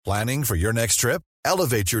Planning for your next trip?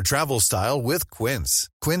 Elevate your travel style with Quince.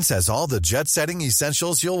 Quince has all the jet-setting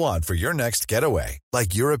essentials you'll want for your next getaway,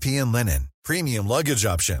 like European linen, premium luggage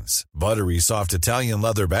options, buttery soft Italian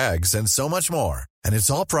leather bags, and so much more. And it's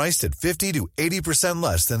all priced at 50 to 80%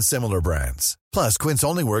 less than similar brands. Plus, Quince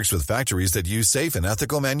only works with factories that use safe and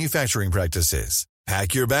ethical manufacturing practices.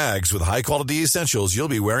 Pack your bags with high-quality essentials you'll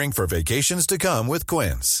be wearing for vacations to come with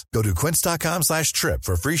Quince. Go to quince.com/trip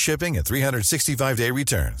for free shipping and 365-day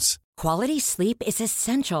returns. Quality sleep is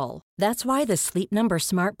essential. That's why the Sleep Number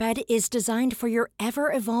Smart Bed is designed for your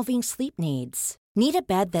ever-evolving sleep needs. Need a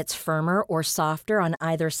bed that's firmer or softer on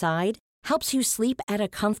either side? Helps you sleep at a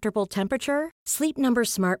comfortable temperature? Sleep Number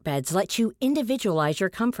Smart Beds let you individualize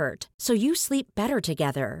your comfort, so you sleep better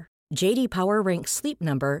together. J.D. Power ranks Sleep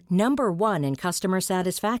Number #1 in customer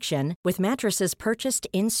satisfaction with mattresses purchased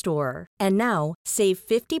in-store. And now, save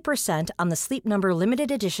 50% on the Sleep Number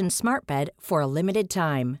Limited Edition Smart Bed for a limited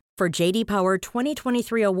time. For J.D. Power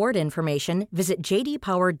 2023 award information, visit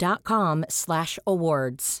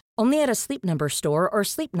jdpower.com/awards. Only at a Sleep Number store or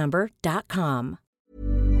sleepnumber.com.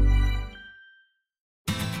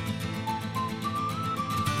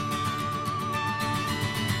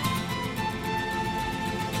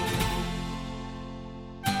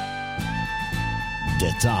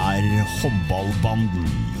 Dette Håndballbanden,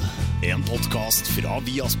 en podcast fra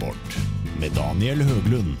Viasport, med Daniel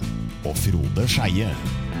Høglund og Frode Skeie.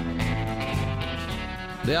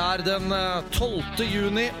 Det den 12.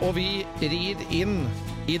 juni, og vi rir inn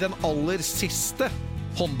I den aller siste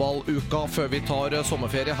håndballuka før vi tar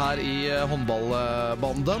sommerferie her I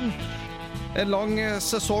håndballbanden. En lang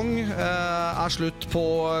sesong slutt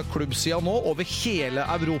på klubbsiden nå over hele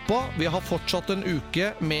Europa. Vi har fortsatt en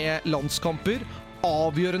uke med landskamper,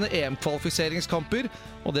 avgjørende EM-kvalifiseringskamper,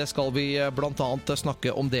 og det skal vi blant annet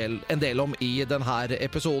snakke om en del om I denne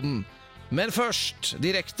episoden. Men først,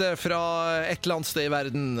 direkte fra et eller annet sted I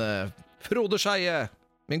verden, Frode Skeie,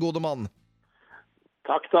 min gode mann.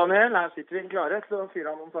 Takk, Daniel. Her sitter vi klare til å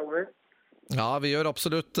fyre av noen salver. Ja, vi gjør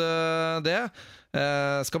absolutt det.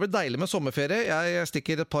 Skal bli deilig med sommerferie. Jeg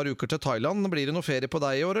stikker et par uker til Thailand. Blir det noe ferie på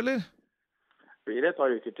deg I år, eller? Det blir et par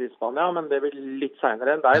uker til Spania, men det blir litt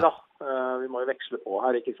senere enn deg, da. Vi må jo veksle på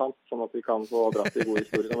her, ikke sant? Sånn at vi kan få dratt de gode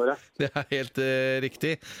historiene våre. Det helt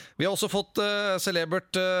riktig. Vi har også fått celebert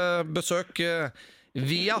besøk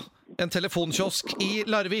via en telefonkiosk I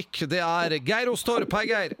Larvik. Det Geir Ostorp. Hei,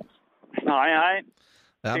 Geir. Hei.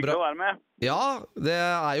 Det Hyggelig å være med. Ja, det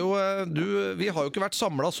jo vi har jo ikke vært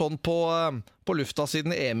samlet sånn på lufta siden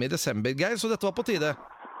EM I desember, Geir, så dette var på tide.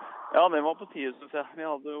 Ja, det var på tide, synes jeg. Vi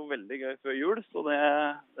hadde jo veldig gøy før jul, så det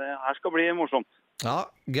her skal bli morsomt. Ja,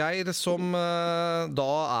 Geir som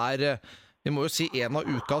da vi må jo si en av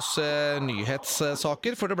ukas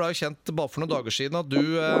nyhetssaker, for det ble jo kjent bare for noen dager siden at du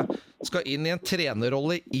skal inn I en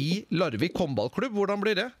trenerrolle I Larvik håndballklubb. Hvordan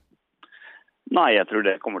blir det? Nei, jeg tror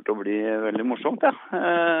det kommer til å bli veldig morsomt, ja.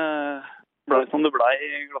 Ble som det ble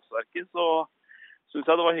I glassverket, så synes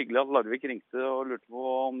jeg det var hyggelig at Larvik ringte og lurte på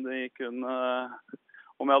om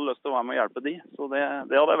om jeg hadde lyst til å være med og hjelpe de, så det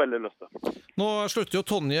hadde jeg veldig lyst til. Nå slutter jo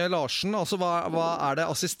Tonje Larsen, altså hva det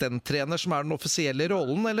assistenttrener som den offisielle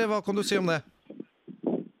rollen, eller hva kan du si om det?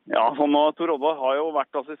 Ja, sånn Tor Oddvar har jo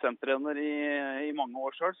vært assistenttrener I mange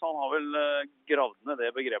år selv, så han har vel gravd ned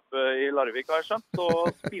det begrepet I Larvik, har jeg skjønt.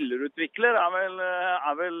 Så spillerutvikler vel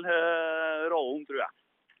rollen, tror jeg.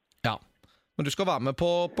 Ja, men du skal være med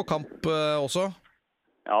på kamp også?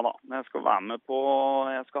 Ja da, jeg skal være med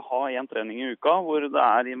jeg skal ha en trening I uka, hvor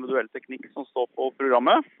det individuell teknikk som står på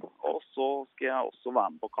programmet, og så skal jeg også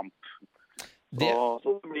være med på kamp.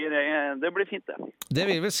 Så det blir fint, det. Det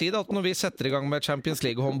vil vel si da, at når vi setter I gang med Champions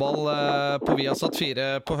League-håndball på Viasat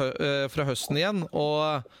 4 fra høsten igjen,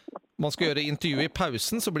 og man skal gjøre intervju I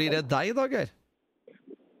pausen, så blir det deg da, Geir?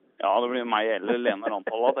 Ja, det blir meg eller Lene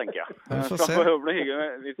Rantala, tenker jeg. Det bli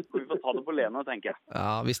hyggelig. Vi får ta det på Lene, tenker jeg.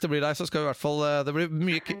 Ja, hvis det blir deg, så skal vi I hvert fall... Det blir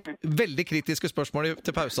veldig kritiske spørsmål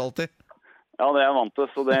til pause alltid. Ja, det jeg vant til,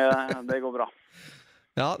 så det går bra.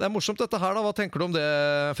 Ja, det morsomt dette her da. Hva tenker du om det,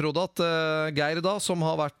 Frode? At Geir da, som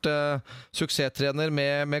har vært suksesstrener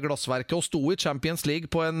med glassverket og sto I Champions League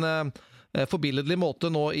på en forbilledlig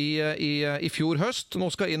måte nå I fjor høst, nå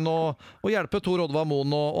skal inn og hjelpe Tor Oddvar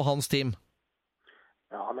Moen og hans team.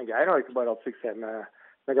 Ja, men Geir har ikke bare hatt suksess med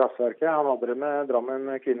glassverket. Han hadde det med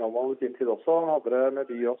Drammen kvinnehåndball I sin tid også. Han hadde det med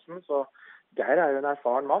Byåsen. Så Geir jo en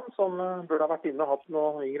erfaren mann som burde ha vært inne og hatt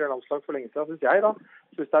noe yngre landslag for lenge siden, synes jeg da.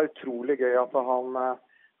 Synes det utrolig gøy at han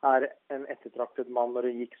en ettertraktet mann når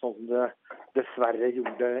det gikk sånn som det dessverre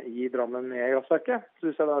gjorde I Drammen med glassverket.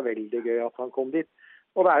 Synes jeg det veldig gøy at han kom dit.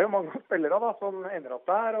 Og det jo mange spillere da, som ender opp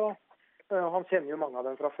der, og han kjenner jo mange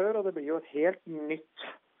av dem fra før, og det blir jo et helt nytt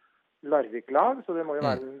Larvik-lag, så det må jo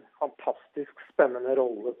være en fantastisk spennende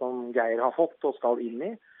rolle som Geir har fått og skal inn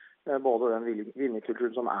i. Både den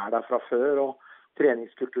vinnerkulturen som der fra før, og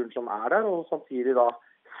treningskulturen som der, og samtidig da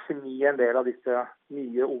smi en del av disse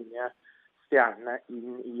nye unge stjernene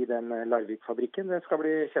inn i den Larvik-fabrikken. Det skal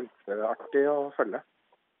bli kjempeartig å følge.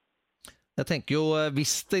 Jeg tenker jo,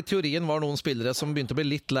 hvis det i teorien var noen spillere som begynte å bli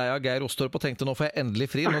litt lei av Geir Ostorp og tenkte nå får jeg endelig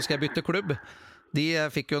fri, nå skal jeg bytte klubb. De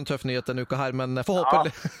fikk jo en tøff nyhet denne uka her, men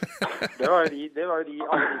forhåpentlig. Ja, det var jo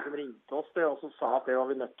alle de som ringte oss det, og som sa at det var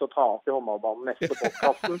vi nødt til å ta opp i håndballbanen neste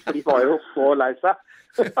podcasten, for de var jo så lei seg.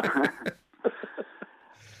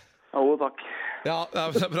 Jo, takk. Ja,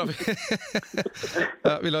 det bra.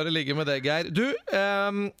 Vi lar det ligge med det, Geir. Du,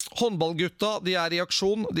 håndballgutta, de i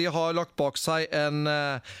aksjon. De har lagt bak seg en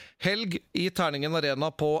helg i Terningen Arena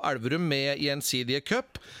på Elverum med gjensidige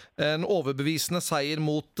cup. En overbevisende seier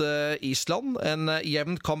mot Island. En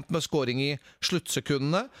jevn kamp med scoring i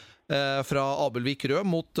sluttsekundene fra Abelvik Rød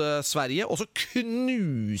mot Sverige, og så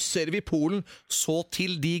knuser vi Polen så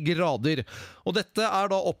til de grader. Og dette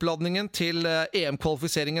da oppladningen til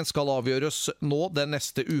EM-kvalifiseringen skal avgjøres nå den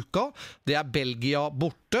neste uka. Det Belgia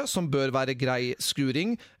borte, som bør være grei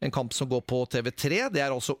skuring. En kamp som går på TV3. Det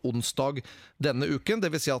altså onsdag denne uken.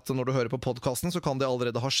 Det vil si at når du hører på podcasten, så kan det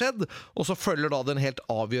allerede ha skjedd. Og så følger da den helt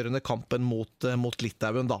avgjørende kampen mot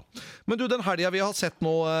Litauen da. Men du, den helgen vi har sett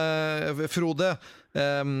nå, Frode,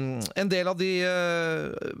 en del av de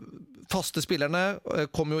faste spillerne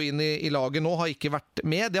kom jo inn i laget nå, har ikke vært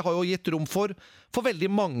med. Det har jo gitt rom for veldig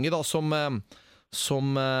mange da, som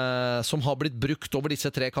har blitt brukt over disse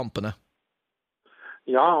 3 kampene.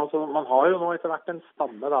 Ja, altså man har jo nå etter hvert en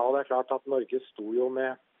stamme da, og det klart at Norge sto jo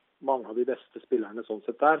med mange av de beste spillerne sånn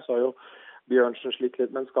sett der. Så har jo Bjørnsen slitt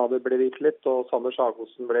litt, men skadet ble vikt litt, og Sander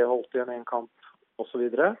Sagosen ble holdt igjen i en kamp, og så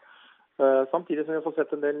videre. Samtidig som vi har fått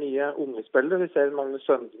sett en del nye unge spillere. Vi ser Magnus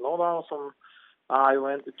Sønde nå, da, som jo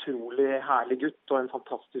en utrolig herlig gutt og en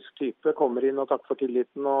fantastisk type. Kommer inn og takker for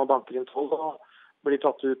tilliten og banker inn 12 og blir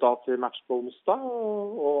tatt ut da til match på onsdag.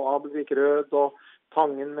 Og Abelvik Rød og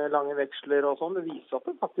Tangen med lange veksler og sånn. Det viser at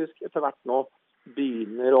det faktisk etter hvert nå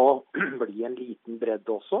begynner å bli en liten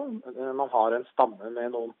bredde også. Man har en stamme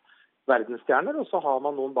med noen verdensstjerner, og så har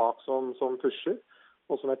man noen bak som pusher.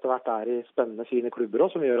 Og som etter hvert i spennende, fine klubber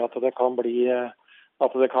også, som gjør at det kan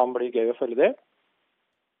bli gøy å følge det.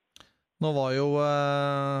 Nå var jo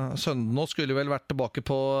Sønden nå skulle vel vært tilbake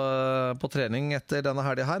på trening etter denne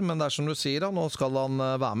helgen her, men det som du sier da, nå skal han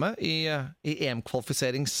være med i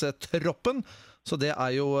EM-kvalifiseringstroppen, så det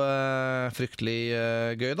jo fryktelig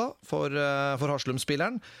gøy da, for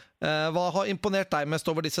Haslum-spilleren. Hva har imponert deg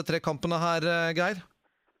mest over disse 3 kampene her, Geir?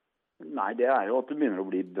 Nei, det jo at det begynner å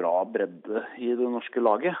bli bra bredde i det norske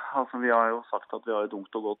laget. Altså, vi har jo sagt at vi har et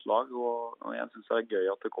ungt og godt lag, og jeg synes det gøy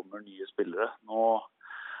at det kommer nye spillere.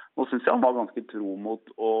 Nå synes jeg han var ganske tro mot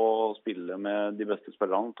å spille med de beste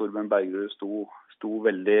spillerne. Torben Bergerud sto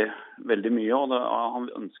veldig, veldig mye, og han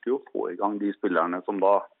ønsker jo å få i gang de spillerne som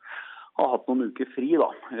da har hatt noen uker fri da,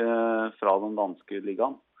 fra den danske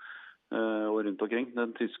ligaen. Og rundt omkring.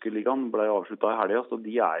 Den tyske ligaen ble avsluttet i helgen, så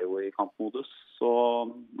de jo i kampmodus. Så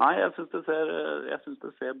nei, jeg synes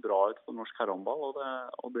det ser bra ut for norsk herrehåndball,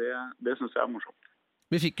 og det synes jeg morsomt.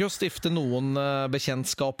 Vi fikk jo stifte noen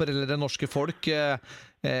bekjentskaper, eller det norske folk.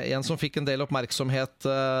 En som fikk en del oppmerksomhet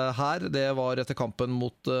her, det var etter kampen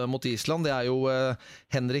mot Island. Det jo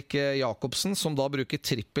Henrik Jakobsen, som da bruker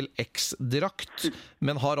trippel X-drakt,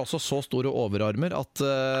 men har altså så store overarmer at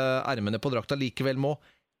ermene på drakta likevel må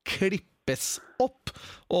klippes opp,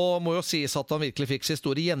 og må jo sies at han virkelig fikk sitt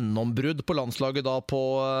store gjennombrudd på landslaget da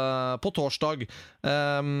på torsdag.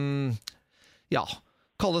 Ja,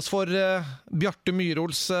 kalles for Bjarte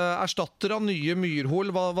Myrhols erstatter av nye Myrhol.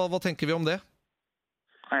 Hva tenker vi om det?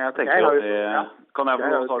 Jeg tenker at kan jeg få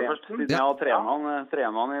svare først? Siden jeg har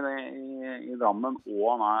trenet han i Drammen, og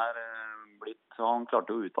han han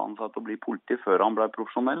klarte å utdanne seg til å bli politi før han ble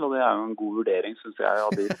profesjonell, og det jo en god vurdering, synes jeg,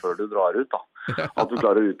 av det før du drar ut da. At du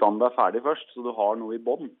klarer å utdanne deg ferdig først, så du har noe i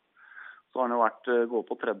bånd. Så har han jo gått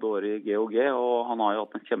på 3. år i GOG, og han har jo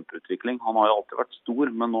hatt en kjempeutvikling. Han har jo alltid vært stor,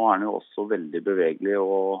 men nå han jo også veldig bevegelig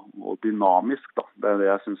og dynamisk da. Det det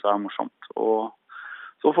jeg synes morsomt. Og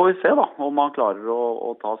så får vi se da, om han klarer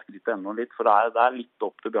å ta skrittet enda litt, for det litt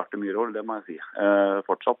opp til Bjarte Myrhol, det må jeg si,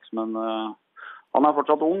 fortsatt, men han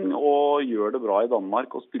fortsatt ung og gjør det bra i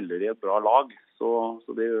Danmark og spiller i et bra lag, så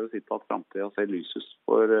det gjør sitt at fremtiden ser lys ut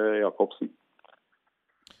for Jakobsen.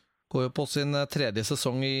 Går jo på sin 3.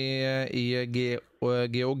 sesong i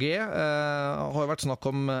GOG. Har jo vært snakk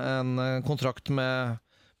om en kontrakt med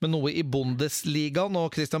med noe i Bundesligaen,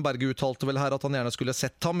 og Christian Berge uttalte vel her at han gjerne skulle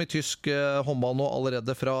sett ham i tysk håndball nå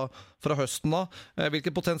allerede fra høsten av.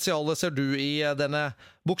 Hvilket potensial ser du i denne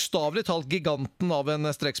bokstavelig talt giganten av en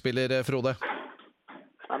strekspiller, Frode?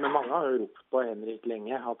 Ja, men mange har jo ropt på Henrik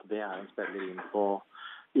lenge, at det en spiller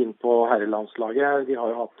inn på herrelandslaget. De har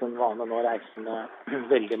jo hatt en vane nå reisende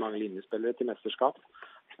veldig mange linjespillere til mesterskap.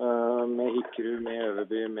 Med Hikkerud, med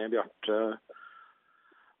Øverby, med Bjarte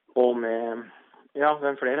og med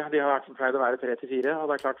hvem flere. De har pleid å være 3-4, og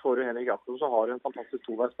det klart får du Henrik Gatto, så har du en fantastisk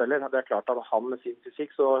toværsspiller. Det klart at han med sin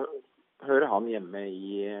fysikk, så hører han hjemme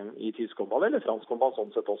i tysk håndball, eller fransk håndball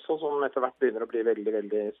sånn sett også, som etter hvert begynner å bli veldig,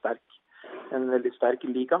 veldig sterk. En veldig sterk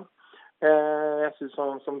liga. Jeg synes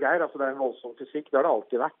som Geir, altså det en voldsom fysikk, det har det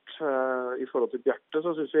alltid vært. I forhold til Bjarte,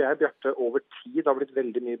 så synes jeg Bjarte over tid har blitt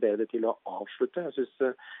veldig mye bedre til å avslutte. Jeg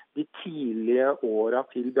synes de tidlige årene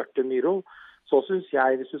til Bjarte Myhrvold, så synes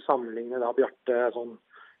jeg, hvis du sammenligner da Bjarte sånn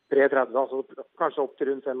 33, altså kanskje opp til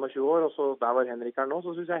rundt 25 år, og så der var Henrik her nå,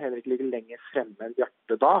 så synes jeg Henrik ligger lenger fremme enn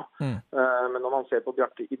Bjarte da. Men når man ser på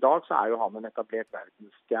Bjarte i dag, så jo han en etablert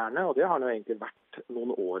verdensstjerne, og det har han jo egentlig vært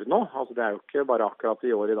noen år nå. Altså det jo ikke bare akkurat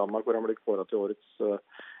i år i Danmark, hvor han ble kåret til årets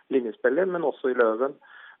linjespiller, men også i Løven,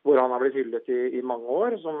 hvor han har blitt hyllet i mange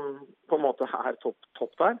år, som på en måte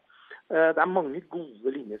topp der. Det mange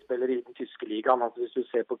gode linjespillere i den tyske ligaen. Altså hvis du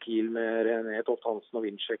ser på Kiel med René Toft Hansen og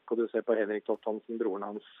Winczek, og du ser på Henrik Toft Hansen, broren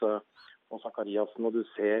hans, og Zakariasen, og du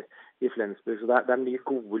ser i Flensburg. Så det mye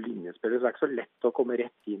gode linjespillere, så det ikke så lett å komme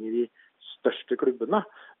rett inn i de største klubbene.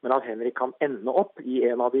 Men at Henrik kan ende opp i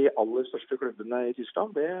en av de aller største klubbene i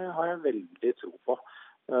Tyskland, det har jeg veldig tro på.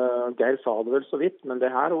 Geir sa det vel så vidt, men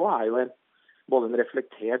det her også jo både en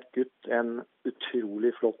reflektert gutt, en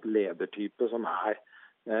utrolig flott ledertype som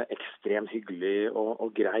ekstremt hyggelig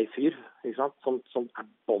og grei fyr, ikke sant? Som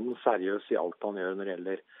bånd seriøs i alt han gjør når det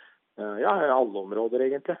gjelder alle områder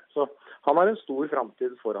egentlig. Så han har en stor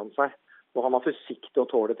fremtid foran seg, og han har fysikk til å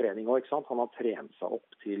tåle trening også, ikke sant? Han har trent seg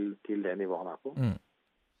opp til det nivået han på.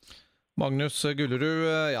 Magnus Gullerud,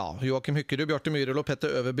 Joakim Hykkerud, Bjarte Myhrvold og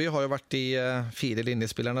Petter Øverby har jo vært de 4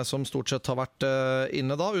 linjespillerne som stort sett har vært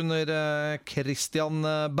inne da, under Christian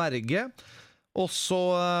Berge. Og så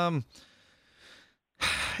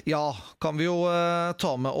kan vi jo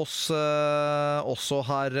ta med oss også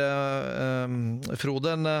her,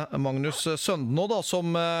 Frode, Magnus Søndenå da,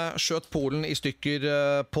 som skjøt Polen i stykker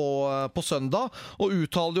på søndag, og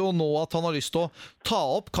uttaler jo nå at han har lyst til å ta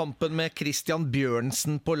opp kampen med Christian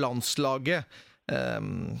Bjørnsen på landslaget.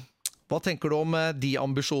 Hva tenker du om de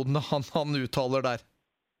ambisjonene han uttaler der?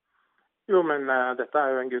 Jo, men dette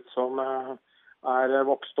jo en gutt som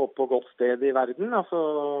vokst opp på godt sted i verden. Altså,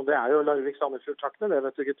 det jo Larvik-Sandefjord-traktene, det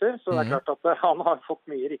vet du gutter. Så det klart at han har fått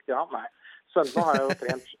mye riktig av. Nei, Søndenå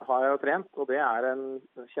har jo trent, og det en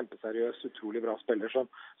kjempeseriøs, utrolig bra spiller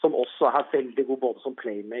som også veldig god både som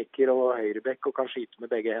playmaker og høyrebekk og kan skyte med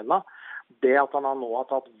begge hendene. Det at han nå har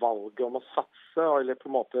tatt valget om å satse, eller på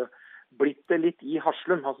en måte blitt det litt i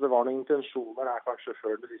Haslum. Altså det var noen intensjoner der kanskje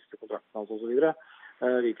før den siste kontrakten hans og så videre.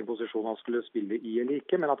 Hvilken posisjon han skulle spille i eller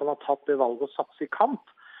ikke, men at han har tatt det valget å satse i kamp,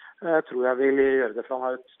 tror jeg vil gjøre det, for han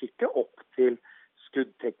har et stykke opp til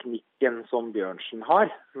skuddteknikken som Bjørnsen har,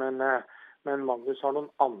 men Magnus har noen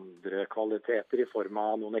andre kvaliteter i form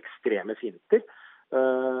av noen ekstreme finter,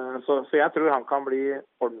 så jeg tror han kan bli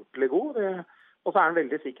ordentlig god, og så han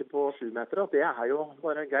veldig sikker på 7-meter, at det jo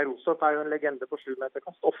bare Geir Rostorp jo en legende på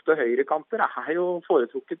 7-meterkast, ofte høyrekanter jo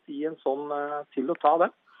foretrukket i en sånn til å ta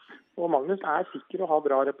det. Og Magnus sikker å ha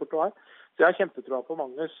bra repertoar. Så jeg har kjempetroa på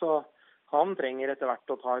Magnus, og han trenger etter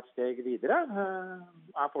hvert å ta et steg videre.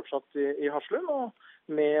 Fortsatt i Haslum,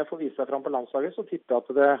 og med å få vise seg fram på landslaget, så tipper jeg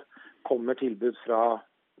at det kommer tilbud fra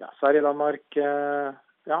Sverige, Danmark,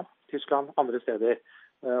 Tyskland, andre steder.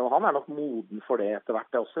 Og han nok moden for det etter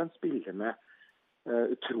hvert. Det også en spiller med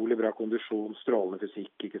utrolig bra kondisjon, strålende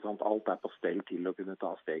fysikk, ikke sant? Alt på stell til å kunne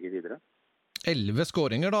ta steget videre. 11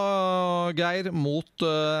 skåringer da, Geir, mot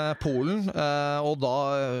Polen, og da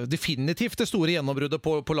definitivt det store gjennombruddet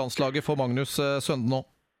på landslaget for Magnus Søndenå.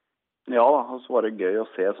 Ja, så var det gøy å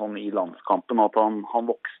se sånn i landskampen at han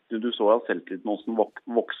vokste. Du så selvtilliten hvordan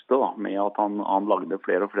vokste da, med at han lagde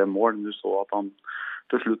flere og flere mål. Du så at han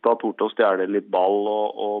til slutt da torde å stjele litt ball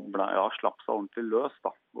og slapp seg ordentlig løs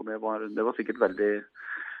da. Og det var sikkert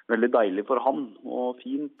veldig deilig for han, og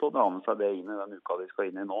fint å dra med seg det inn i den uka de skal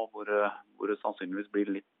inn i nå, hvor det sannsynligvis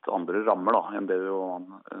blir litt andre rammer da, enn det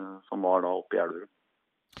som var da oppe i Elverum.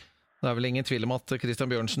 Det vel ingen tvil om at Christian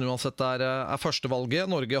Bjørnsen uansett er førstevalget.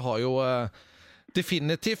 Norge har jo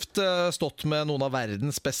Definitivt stått med noen av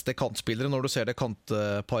verdens beste kantspillere når du ser det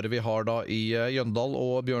kantparet vi har da i Jøndal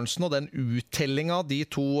og Bjørnsen, og den uttellingen de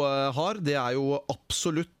to har, det jo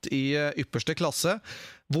absolutt i ypperste klasse.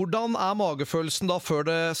 Hvordan magefølelsen da før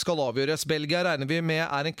det skal avgjøres? Belgia regner vi med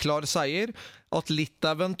en klar seier. At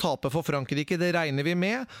Litauen taper for Frankrike, det regner vi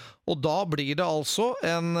med. Og da blir det altså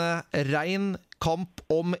en ren kamp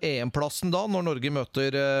om EM-plassen da, når Norge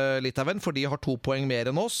møter Litauen, for de har 2 poeng mer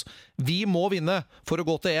enn oss. Vi må vinne for å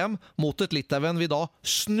gå til EM mot et Litauen vi da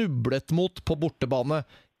snublet mot på bortebane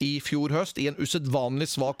i fjor høst, i en usedvanlig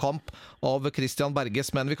svak kamp av Christian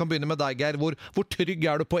Berges. Men vi kan begynne med deg, Geir. Hvor trygg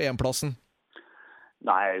du på EM-plassen?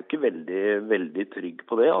 Nei, jeg jo ikke veldig trygg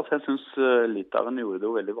på det. Altså, jeg synes Litauen gjorde det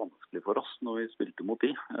jo veldig vanskelig for oss når vi spilte mot de.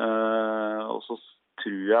 Og så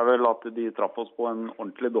tror jeg vel at de traff oss på en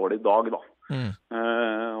ordentlig dårlig dag da.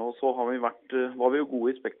 Og så var vi jo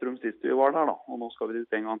gode i Spektrum sist vi var der da, og nå skal vi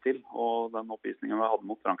dit en gang til. Og den oppvisningen vi hadde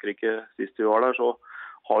mot Frankrike sist vi var der, så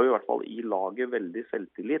har vi i hvert fall i laget veldig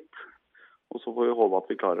selvtillit. Og så får vi håpe at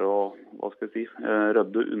vi klarer å,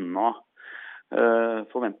 rydde unna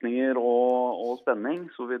forventninger og spenning,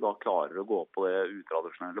 så vi da klarer å gå på det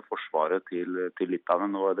utradisjonelle forsvaret til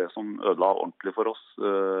Litauen, og det som ødela ordentlig for oss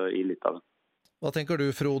i Litauen. Hva tenker du,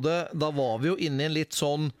 Frode? Da var vi jo inne i en litt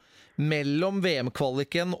sånn mellom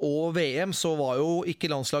VM-kvaliken og VM, så var jo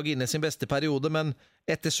ikke landslaget inne i sin beste periode, men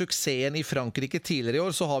etter suksessen i Frankrike tidligere i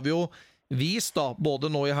år, så har vi jo vist da, både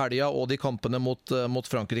nå i helga og de kampene mot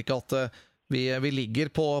Frankrike, at vi ligger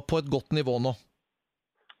på et godt nivå nå.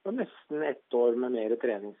 Det var nesten 1 år med mer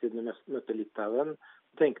trening siden vi møtte Litauen.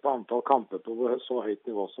 Tenk på antall kamper på så høyt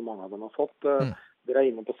nivå som mange av dem har fått. Dere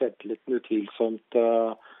inne på selvtilliten utvilsomt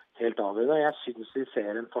helt avgjørende. Jeg synes vi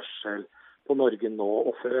ser en forskjell på Norge nå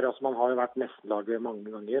og før. Altså, man har jo vært nestenlaget mange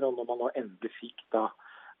ganger, og når man nå endelig fikk da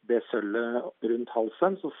det sølvet rundt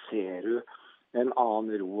halsen, så ser du en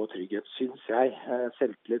annen ro og trygghet, synes jeg.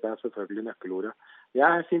 Selvtillit selvfølgelig nøkkelordet.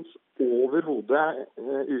 Jeg finnes overhodet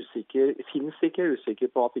ikke usikker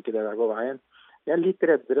på at ikke det der går veien. Jeg litt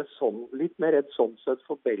mer redd sånn sett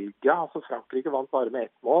for Belgia. Altså Frankrike vant bare med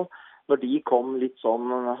 1 mål. Når de kom litt sånn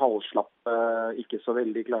halvslappe, ikke så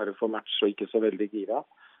veldig klare for match og ikke så veldig gira,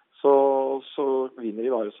 så vinner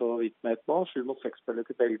de bare så vidt med 1 mål. 7-6-spillet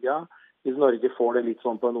til Belgia. Hvis Norge får det litt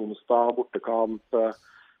sånn på en onsdag, bortekamp.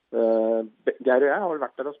 Geir og jeg har vel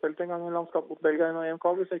vært der og spilt en gang i landskap mot Belgia i en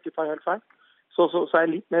EM-kvall, hvis jeg ikke tar helt feil. Så jeg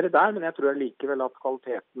litt mer der, men jeg tror likevel at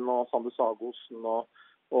kvaliteten og Sander Sagosen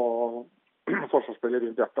og forsvarsspiller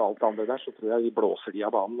rundt hjertet og alt det andre der, så tror jeg de blåser de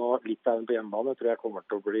av banen, og litt der på hjemmebane tror jeg kommer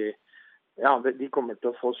til å bli, ja,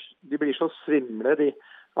 de blir så svimle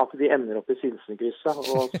at de ender opp i Sinsenkrysset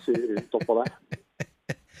og surrer rundt oppå der.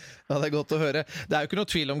 Ja, det godt å høre. Det jo ikke noe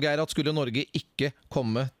tvil om, Geir, at skulle Norge ikke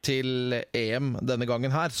komme til EM denne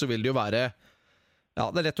gangen her, så vil det jo være, ja,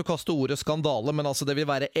 det lett å kaste ordet skandale, men altså det vil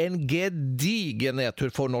være en gedigen nedtur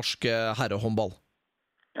for norsk herrehåndball.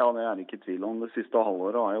 Ja, det det ikke tvil om. Det siste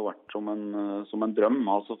halvåret har jo vært som en drøm,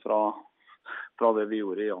 altså fra det vi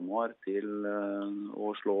gjorde i januar til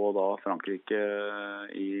å slå da Frankrike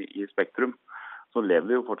i Spektrum. Så lever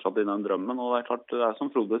vi jo fortsatt i den drømmen, og det klart, det som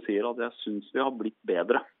Frode sier, at jeg synes vi har blitt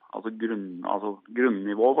bedre. Altså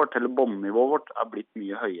grunnnivået vårt, eller båndnivået vårt, blitt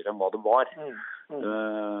mye høyere enn hva det var.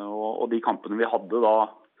 Og de kampene vi hadde da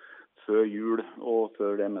før jul og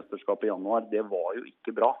før det mesterskapet i januar, det var jo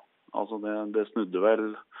ikke bra. Altså det snudde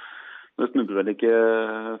vel ikke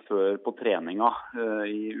før på treninga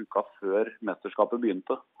i uka før mesterskapet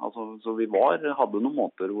begynte. Altså, så vi hadde noen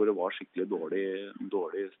måneder hvor det var skikkelig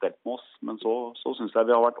dårlig stelt med oss, men så synes jeg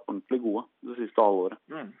vi har vært ordentlig gode det siste halvåret.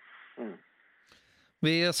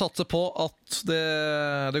 Vi satser på at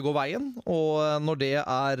det går veien, og når det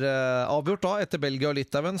avgjort da, etter Belgia og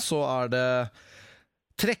Litauen, så det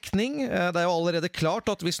trekning. Det jo allerede klart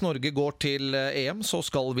at hvis Norge går til EM, så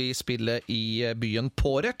skal vi spille i byen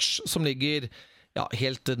Porec, som ligger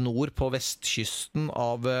helt nord på vestkysten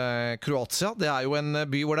av Kroatia. Det jo en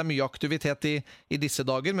by hvor det mye aktivitet i disse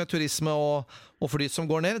dager, med turisme og fly som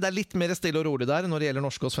går ned. Det litt mer stille og rolig der når det gjelder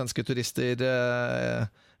norske og svenske turister,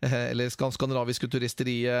 eller skandinaviske turister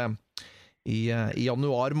i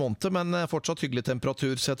januar måned, men fortsatt hyggelig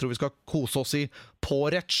temperatur, så jeg tror vi skal kose oss i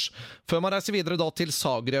Porec, før man reiser videre da til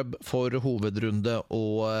Zagreb for hovedrunde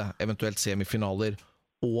og eventuelt semifinaler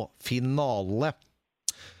og finale.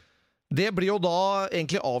 Det blir jo da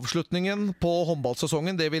egentlig avslutningen på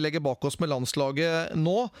håndballsesongen, det vi legger bak oss med landslaget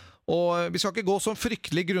nå, og vi skal ikke gå så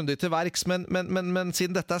fryktelig grundig til verks, men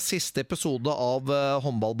siden dette siste episode av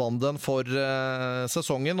håndballbanden for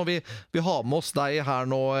sesongen, og vi har med oss deg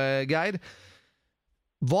her nå, Geir.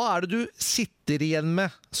 Hva det du sitter igjen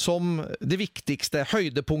med som det viktigste,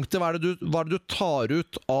 høydepunktet? Hva det du tar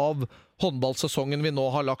ut av håndballsesongen vi nå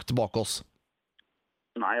har lagt bak oss?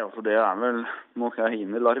 Nei, altså det vel, nå skal jeg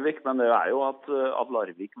inn i Larvik, men det jo at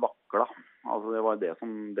Larvik vakla. Altså det var det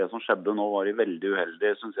som skjedde nå, var veldig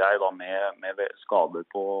uheldig, synes jeg, da, med skader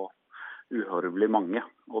på uhørvelig mange.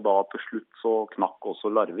 Og da til slutt så knakk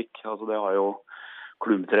også Larvik. Altså det har jo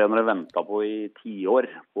klubbtrenere ventet på i 10 år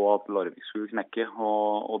på at Larvik skulle knekke,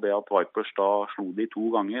 og det at Vipers da slo de 2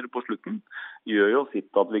 ganger på slutten, gjør jo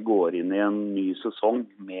sitt at vi går inn i en ny sesong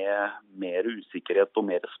med mer usikkerhet og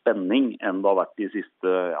mer spenning enn det har vært de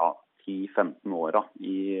siste 10-15 årene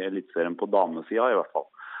i elitserien på damesida i hvert fall.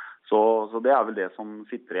 Så det vel det som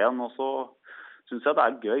sitter igjen, og så synes jeg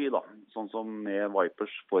det gøy da, sånn som med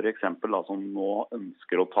Vipers for eksempel, da, som nå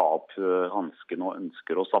ønsker å ta opp hansken og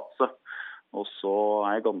ønsker å satse. Og så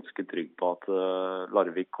jeg ganske trygg på at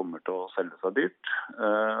Larvik kommer til å selge seg dyrt.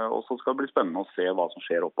 Og så skal det bli spennende å se hva som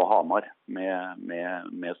skjer oppe på Hamar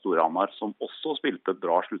med Storhamar, som også spilte et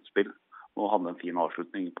bra sluttspill og hadde en fin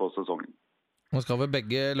avslutning på sesongen. Nå skal vel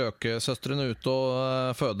begge Løke-søstrene ut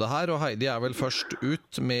og føde her, og Heidi vel først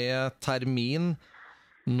ut med termin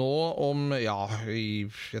nå om,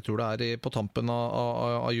 jeg tror det på tampen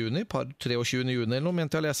av juni, 23. juni eller noe,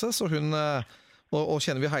 mente jeg å lese, så hun... Og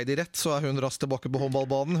kjenner vi Heidi rett, så hun raskt tilbake på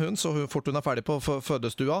håndballbanen, så fort hun ferdig på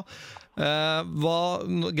fødestua.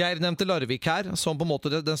 Geir nevnte Larvik her, som på en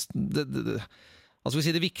måte altså vi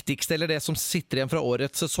sier det viktigste, eller det som sitter igjen fra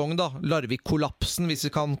årets sesong, da. Larvik-kollapsen, hvis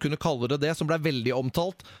vi kan kunne kalle det, som ble veldig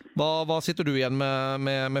omtalt. Hva sitter du igjen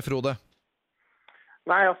med Frode?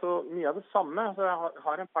 Nei, altså mye av det samme. Altså, jeg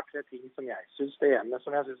har en par-tre ting som jeg synes. Det ene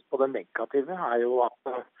som jeg synes på det negative jo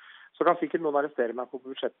at så kan sikkert noen arrestere meg på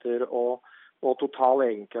budsjetter og total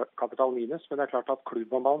egenkapital minus, men det klart at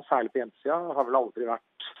klubbhåndballen, særlig på hjemmesida, har vel aldri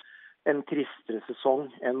vært en tristere sesong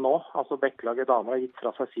enn nå. Altså Bekkelaget damer har gitt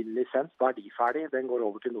fra seg sin lisens, da de ferdig. Den går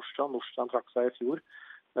over til Nordstrand. Nordstrand trakk seg i fjor,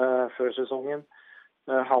 før sesongen.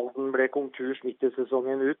 Halden ble konkurs midt i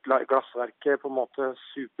sesongen ut. Glassverket på en måte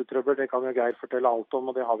supertrøbbel, det kan jo Geir fortelle alt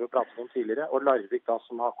om, og det har vi jo pratet om tidligere. Og Larvik da,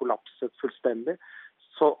 som har kollapset fullstendig.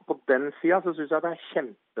 Så på den siden så synes jeg det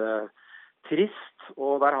kjempetrist,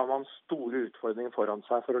 og der har man store utfordringer foran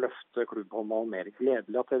seg for å løfte klubbhåndballen mer.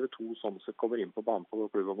 Gledelig at TV 2 sånn sett kommer inn på banen på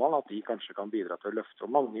klubbhåndballen, at de kanskje kan bidra til å løfte.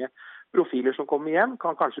 Og mange profiler som kommer hjem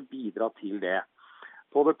kan kanskje bidra til det.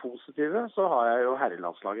 På det positive så har jeg jo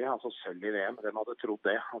herrelandslaget, altså sølv i VM. Hvem hadde trodd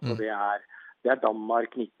det? Altså det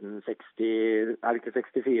Danmark 1960, det ikke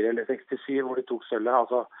 64 eller 67 hvor de tok sølvet.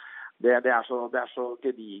 Altså det så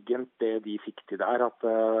gedigent det de fikk til der, at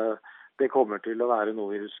det kommer til å være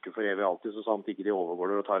noe vi husker for evig alltid, så sant ikke de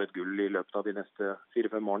overgår og tar et gull i løpet av de neste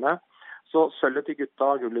 4-5 årene. Så sølvet til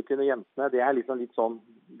gutta, gullet til jentene, det litt sånn,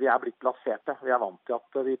 vi blitt plasserte. Vi vant til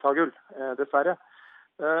at vi tar gull, dessverre.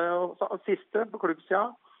 Og siste på klubbsida,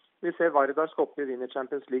 vi ser Vardar Skopje vinne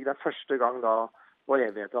Champions League. Det første gang da vår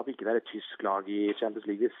evighet at ikke det et tysk lag i Champions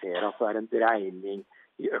League. Vi ser at det en dreining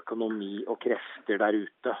i økonomi og krefter der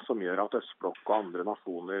ute som gjør at Østblokk og andre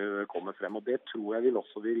nasjoner kommer frem. Og det tror jeg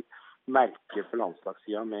også vil merke på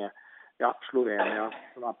landslagssida med Slovenia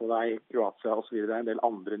som på vei, Kroatia og så videre. Det en del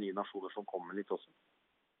andre nye nasjoner som kommer litt også.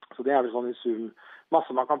 Så det vel sånn i sum,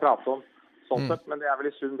 masse man kan prate om sånn sett, men det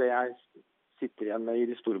vel i sum det jeg sitter igjen med i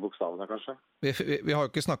de store bokstavene kanskje. Vi har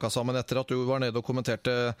jo ikke snakket sammen etter at du var nede og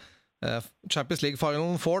kommenterte Champions League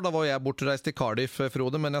Final 4, da var jeg bortreist i Cardiff,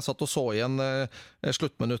 Frode, men jeg satt og så igjen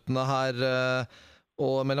sluttminuttene her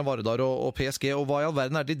mellom Vardar og PSG, og hva i all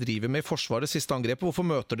verden de driver med i forsvaret siste angrepet? Hvorfor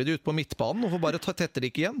møter de ut på midtbanen? Hvorfor bare tetter de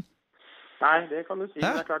ikke igjen? Nei, det kan du si.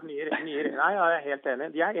 Det klart nye nei, jeg helt enig.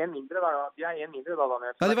 De en mindre da,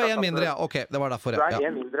 Daniel. Ja, de var en mindre, ja. Ok, det var derfor. Det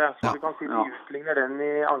en mindre, så du kan si de utligner den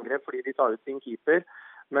i angrep fordi de tar ut sin keeper.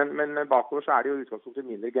 Men bakover så det jo utgangspunktet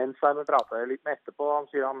mindre. Gensheim pratet jeg litt med etterpå. Han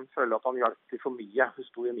sier han føler at han hjalp til for mye. Hun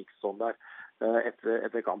sto i mixzone der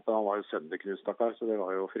etter kampen. Han var jo sønderknust, stakkar, så det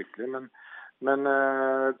var jo fryktelig. Men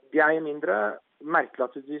de mindre. Merkelig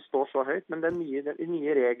at de står så høyt. Men den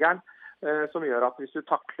nye regelen som gjør at hvis du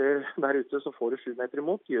takler der ute, så får du 7 meter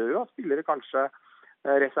imot, gjør jo at spillere kanskje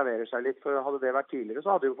reserverer seg litt, for hadde det vært tidligere,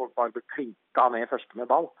 så hadde jo folk bare blitt klinka ned først med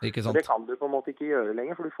ball. Ikke sant? Det kan du på en måte ikke gjøre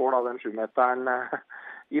lenger, for du får da den 7-meteren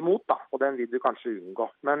imot, da, og den vil du kanskje unngå.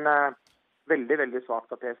 Men veldig, veldig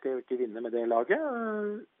svagt at jeg skal ikke vinne med det laget.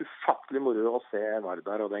 Ufattelig moro å se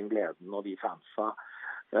Vardar og den gleden og de fansa,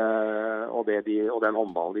 og den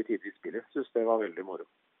håndballen de tidligere spiller. Jeg synes det var veldig moro.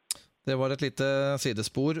 Det var et lite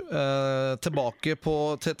sidespor. Tilbake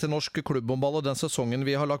til norsk klubbhåndball og den sesongen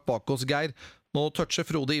vi har lagt bak oss, Geir. Nå toucher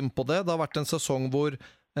Frode inn på det. Det har vært en sesong hvor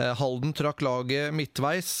Halden trakk laget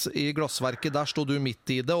midtveis i glassverket, der stod du midt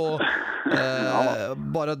i det, og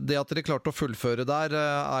bare det at dere klarte å fullføre der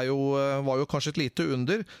var jo kanskje et lite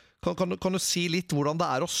under. Kan du si litt hvordan det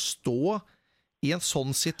å stå i en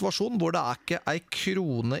sånn situasjon, hvor det ikke ei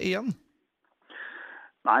krone igjen?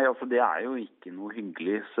 Nei, altså det jo ikke noe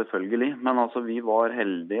hyggelig, selvfølgelig. Men altså vi var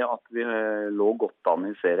heldige at vi lå godt an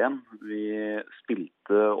i serien. Vi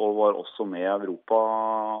spilte og var også med i Europa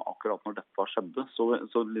akkurat når dette skjedde.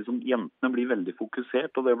 Så liksom jentene blir veldig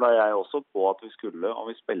fokusert, og det ble jeg også på at vi skulle.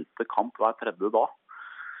 Og vi spilte kamp hver tredje dag.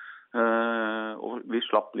 Og vi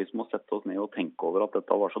slapp liksom å sette oss ned og tenke over at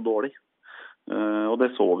dette var så dårlig. Og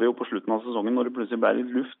det så vi jo på slutten av sesongen, når det plutselig ble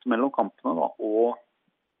litt luft mellom kampene da, og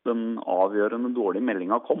den avgjørende dårlige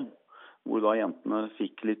meldingen kom, hvor da jentene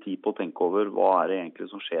fikk litt tid på å tenke over hva det egentlig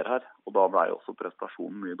som skjer her, og da ble jo også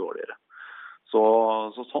prestasjonen mye dårligere. Så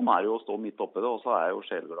sånn det jo å stå midt oppe i det, og så jeg jo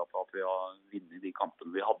selvglad på at vi har vunnet de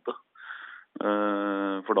kampene vi hadde.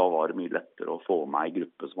 For da var det mye lettere å få med en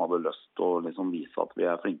gruppe som hadde lyst til å liksom vise at vi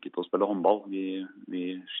flinke til å spille håndball. Vi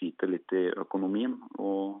skiter litt i økonomien,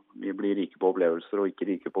 og vi blir rike på opplevelser og ikke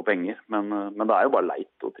rike på penger. Men det jo bare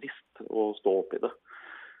leit og trist å stå opp i det.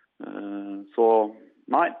 Så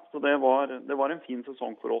det var en fin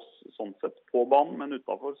sesong for oss sånn sett på banen, men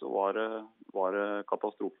utenfor så var det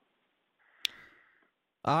katastrofe.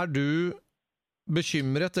 Du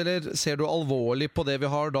bekymret, eller ser du alvorlig på det vi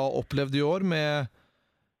har da opplevd i år med,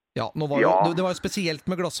 det var jo spesielt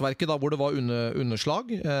med glassverket da, hvor det var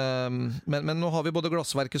underslag, men nå har vi både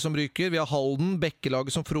glassverket som ryker, vi har Halden,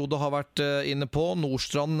 Bekkelaget som Frode har vært inne på,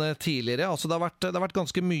 Nordstrand tidligere, altså det har vært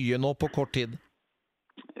ganske mye nå på kort tid.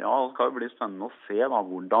 Ja, det skal jo bli spennende å se da,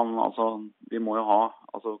 hvordan, altså vi må jo ha,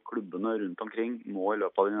 altså klubbene rundt omkring må i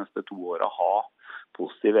løpet av de neste 2 årene ha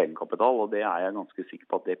positiv egenkapital, og det jeg ganske sikker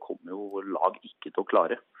på at det kommer jo lag ikke til å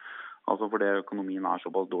klare. Altså fordi økonomien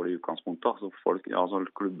såpass dårlig i utgangspunktet, altså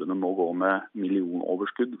klubbene må gå med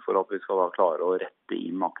millionoverskudd for at vi skal da klare å rette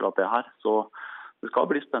inn akkurat det her. Så det skal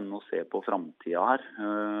bli spennende å se på fremtiden her.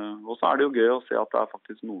 Og så det jo gøy å se at det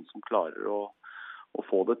faktisk noen som klarer å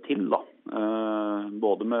få det til da.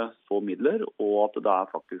 Både med få midler og at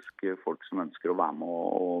det faktisk folk som ønsker å være med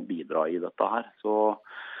og bidra i dette her. Så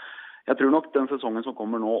jeg tror nok den sesongen som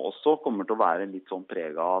kommer nå også kommer til å være litt sånn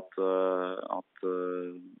preget at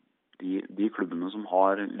de klubbene som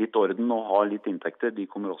har litt orden og har litt inntekter, det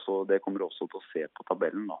kommer også til å se på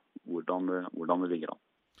tabellen da, hvordan det ligger an.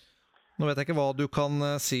 Nå vet jeg ikke hva du kan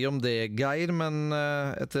si om det, Geir, men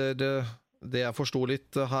etter det jeg forstod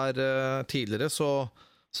litt her tidligere, så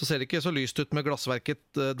ser det ikke så lyst ut med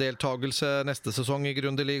glassverket deltagelse neste sesong i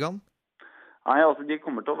Grundeligaen? Nei, altså de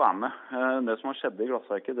kommer til å være med. Det som har skjedd i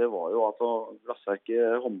glassverket, det var jo at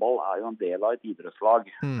glassverket håndball jo en del av et idrettslag.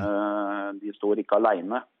 De står ikke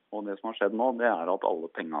alene, og det som har skjedd nå, det at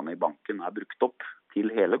alle pengene i banken brukt opp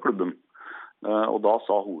til hele klubben. Og da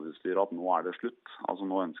sa hovedstyret at nå det slutt. Altså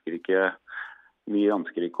nå vi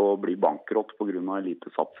ønsker ikke å bli bankrott på grunn av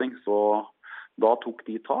elitesatsing, så da tok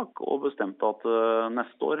de tak og bestemte at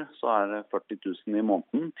neste år så det 40 000 i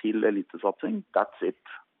måneden til elitesatsing. That's it.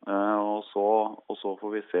 Og så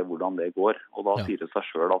får vi se hvordan det går. Og da sier det seg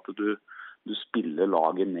selv at du spiller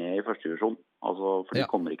laget ned i første divisjon. Altså, for de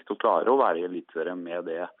kommer ikke til å klare å være i eliteserien med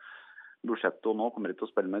det budsjettet. Og nå kommer de til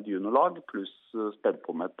å spille med et juniorlag, pluss spille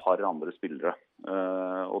på med et par andre spillere.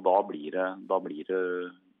 Og da blir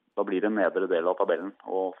det nedre del av tabellen,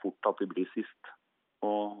 og fort at de blir sist.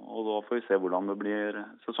 Og da får vi se hvordan det blir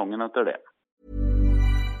sesongen etter det.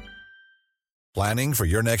 Planning for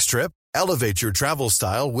your next trip? Elevate your travel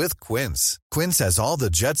style with Quince. Quince has all the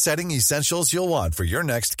jet-setting essentials you'll want for your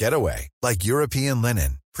next getaway, like European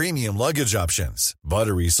linen, premium luggage options,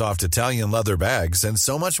 buttery soft Italian leather bags, and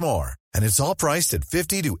so much more. And it's all priced at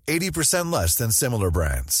 50 to 80% less than similar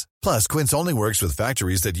brands. Plus, Quince only works with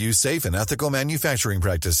factories that use safe and ethical manufacturing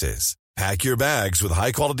practices. Pack your bags with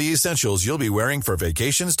high-quality essentials you'll be wearing for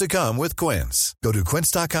vacations to come with Quince. Go to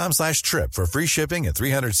quince.com/trip for free shipping and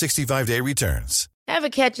 365-day returns. Ever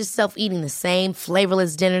catch yourself eating the same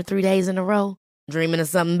flavorless dinner 3 days in a row? Dreaming of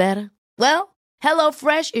something better? Well,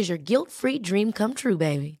 HelloFresh is your guilt-free dream come true,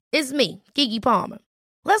 baby. It's me, Keke Palmer.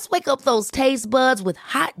 Let's wake up those taste buds with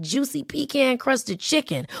hot, juicy pecan-crusted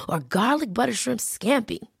chicken or garlic butter shrimp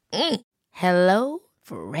scampi. Hello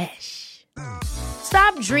Fresh.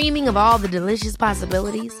 Stop dreaming of all the delicious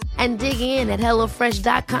possibilities and dig in at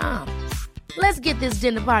HelloFresh.com. Let's get this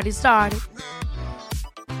dinner party started.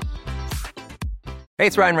 Hey,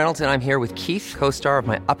 it's Ryan Reynolds, and I'm here with Keith, co-star of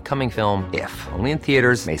my upcoming film, If, only in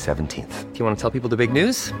theaters May 17th. Do you want to tell people the big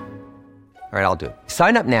news? All right, I'll do it.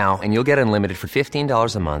 Sign up now and you'll get unlimited for $15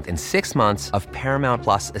 a month and 6 months of Paramount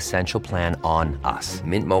Plus Essential Plan on us.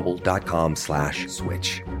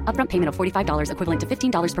 MintMobile.com/switch. Upfront payment of $45 equivalent to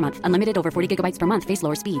 $15 per month. Unlimited over 40 gigabytes per month. Face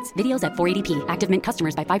lower speeds. Videos at 480p. Active Mint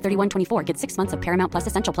customers by 531.24 get 6 months of Paramount Plus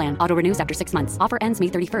Essential Plan. Auto renews after 6 months. Offer ends May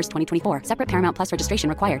 31st, 2024. Separate Paramount Plus registration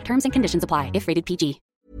required. Terms and conditions apply if rated PG.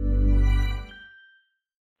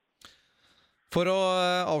 For å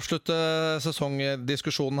avslutte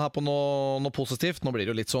sesongdiskusjonen her på noe positivt, nå blir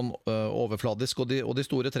det jo litt sånn overfladisk og de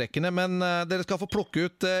store trekkene, men dere skal få plukke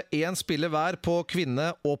ut en spiller hver på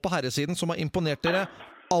kvinne- og på herresiden som har imponert dere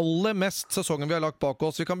aller mest sesongen vi har lagt bak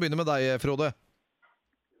oss. Vi kan begynne med deg, Frode.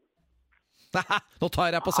 Nå tar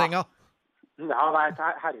jeg deg på senga. Ja,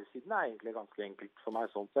 herresiden egentlig ganske enkelt for meg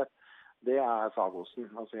sånn sett. Det Sagosen.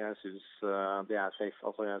 Altså jeg synes det safe.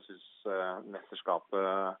 Altså jeg synes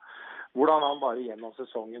mesterskapet, hvordan han bare gjennom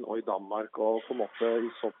sesongen og i Danmark og på en måte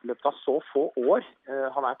i løpet av så få år,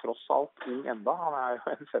 han tross alt ung enda, han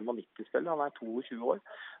jo en 95-spiller, han 22 år,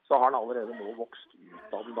 så har han allerede nå vokst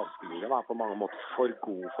ut av den danske ligaen, han på mange måter for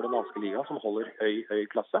god for den danske ligaen, som holder høy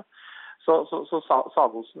klasse. Så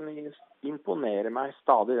Sagosen imponerer meg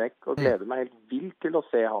stadig vekk og gleder meg helt vilt til å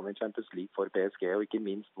se han i Champions League for PSG, og ikke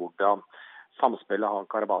minst hvordan samspillet han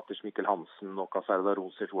Karabatic, Mikkel Hansen og Kasserda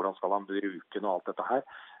Rosic, hvordan skal han bruke og alt dette her.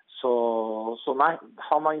 Så nei,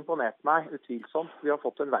 han har imponert meg utvilsomt. Vi har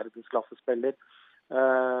fått en verdensklassespiller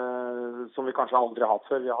som vi kanskje aldri har hatt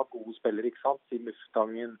før. Vi har hatt gode spillere, ikke sant? Siv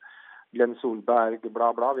Muftangen, Glenn Solberg,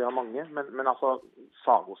 bla bla, vi har mange. Men altså,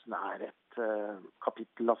 Sagosen et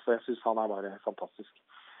kapittel, altså jeg synes han bare fantastisk.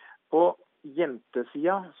 På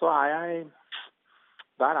jentesida så jeg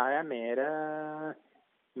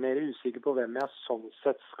mer usikker på hvem jeg sånn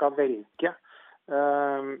sett skal velge.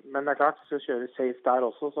 Men det klart, hvis jeg kjører safe der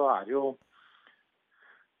også, så det jo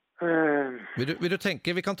Vil du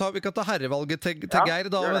tenke, vi kan ta herrevalget til Geir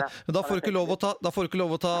da, men da får du ikke lov å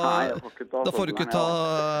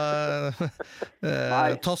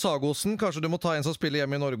ta Sagosen. Kanskje du må ta en som spiller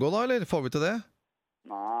hjemme i Norge da, eller får vi til det?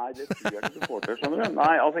 Nei, det tror jeg ikke du får til, skjønner du.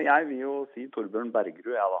 Nei, altså jeg vil jo si Torbjørn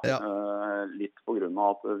Bergerud, litt på grunn av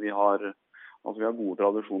at vi har gode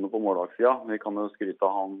tradisjoner på målvaktsida. Vi kan jo skryte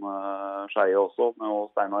av han Skeie også,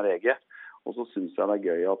 og Steinar Ege. Og så synes jeg det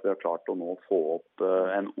gøy at vi har klart å nå få opp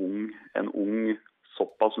en ung,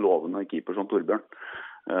 såpass lovende keeper som Torbjørn.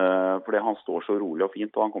 Fordi han står så rolig og fint,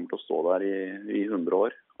 og han kommer til å stå der i 100 år.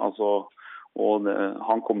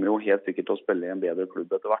 Han kommer jo helt sikkert til å spille i en bedre klubb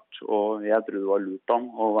etter hvert. Og jeg tror det var lurt han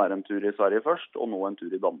å være en tur i Sverige først, og nå en tur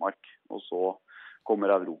i Danmark. Og så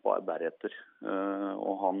kommer Europa deretter.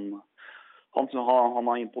 Og han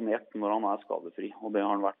har imponert når han skadefri, og det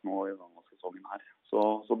har han vært nå i denne sesongen her.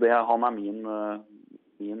 Så han min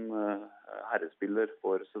herrespiller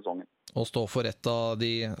for sesongen. Og står for et av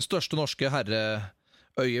de største norske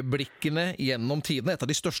herreøyeblikkene gjennom tidene, et av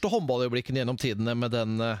de største håndballøyeblikkene gjennom tidene, med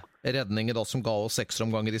den redningen da, som ga oss 6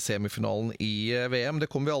 omganger i semifinalen i VM. Det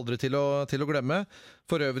kommer vi aldri til å glemme.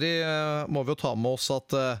 For øvrig må vi jo ta med oss at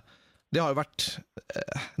det har jo vært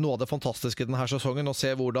noe av det fantastiske denne sesongen, å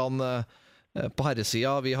se hvordan på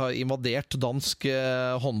herresida vi har invadert dansk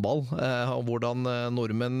håndball, og hvordan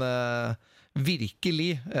nordmenn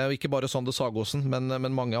virkelig, ikke bare Sander Sagosen,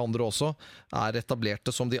 men mange andre også,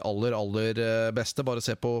 etablerte som de aller beste. Bare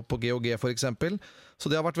se på GOG for eksempel.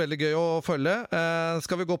 Så det har vært veldig gøy å følge.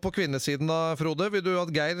 Skal vi gå på kvinnesiden da, Frode? Vil du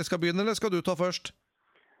at Geir skal begynne, eller skal du ta først?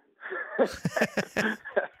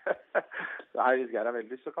 Nei, hvis Geir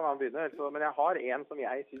veldig, så kan han begynne. Men jeg har en som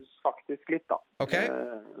jeg synes faktisk litt da. Okay.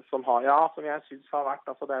 Som jeg synes har vært,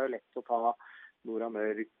 altså det jo lett å ta Nora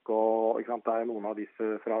Mørk, og ikke sant, det noen av disse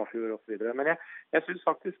fra fjor og så videre. Men jeg synes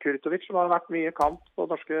faktisk Kurtovic, som har vært mye kamp på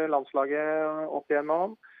norske landslaget opp igjennom,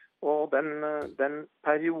 og den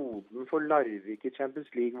perioden for Larvik i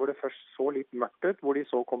Champions League, hvor det først så litt mørkt ut, hvor de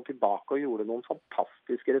så kom tilbake og gjorde noen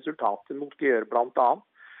fantastiske resultater mot Gjør blant annet,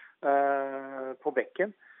 på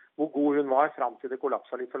bekken, hvor god hun var frem til det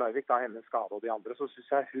kollapset litt for Larvik, da hennes skade og de andre, så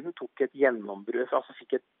synes jeg hun tok et gjennombrudd, altså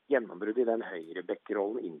fikk et gjennombrudd i den høyre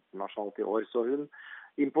bekkrollen internasjonalt i år, så hun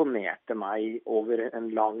imponerte meg over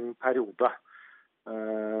en lang periode.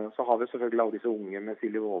 Så har vi selvfølgelig alle disse unge med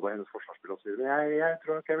Silje Våde og hennes forsvarsspill og så videre. Jeg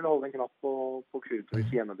tror ikke jeg vil holde en knapp på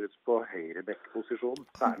Kurtovic gjennombrudd på høyre bekkposisjon,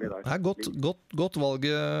 særlig i dag. Det godt valg,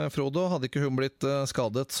 Frodo. Hadde ikke hun blitt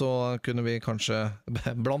skadet, så kunne vi kanskje,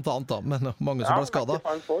 blant annet da, men mange som ble skadet,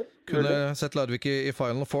 kunne sett Larvik i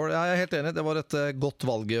Final Four. Jeg helt enig, det var et godt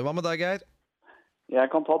valg. Hva med deg, Geir? Jeg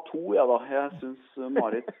kan ta 2, ja da. Jeg synes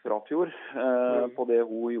Marit Frafjord på det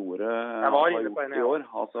hun gjorde i år.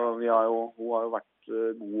 Altså, hun har jo vært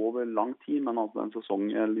god over lang tid, men altså,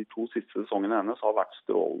 de 2 siste sesongene hennes har vært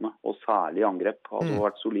strålende, og særlig i angrep. Altså, hun har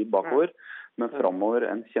vært solid bakover, men fremover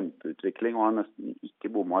en kjempeutvikling, og har nesten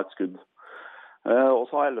ikke bommet et skudd. Og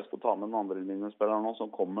så har jeg lyst til å ta med den andre linjespilleren nå, som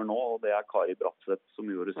kommer nå, og det Kari Bratseth, som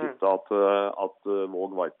gjorde siste at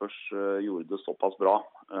Våg Vipers gjorde det såpass bra.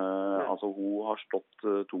 Altså hun har stått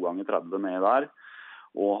 2 ganger 30 ned der,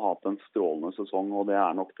 og hatt en strålende sesong, og det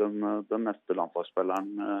nok den neste landslagsspilleren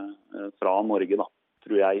fra Norge da,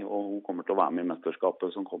 tror jeg, og hun kommer til å være med i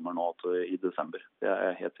mesterskapet som kommer nå i desember. Det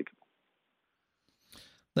jeg helt sikker på.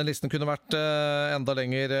 Den listen kunne vært enda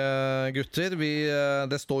lenger, gutter.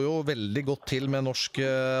 Det står jo veldig godt til med norsk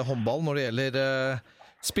håndball når det gjelder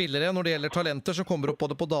spillere, når det gjelder talenter som kommer opp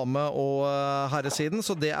både på dame- og herresiden,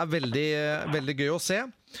 så det veldig, veldig gøy å se.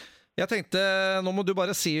 Jeg tenkte, nå må du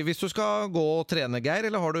bare si, hvis du skal gå og trene, Geir,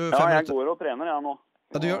 eller har du 5 minutter? Ja, jeg går og trener jeg nå.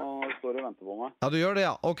 Ja, du gjør? Og står og venter på meg. Ja, du gjør det,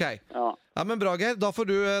 ja. Ok. Ja, men bra, Geir. Da får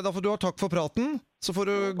du ha takk for praten, så får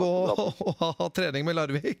du gå og ha trening med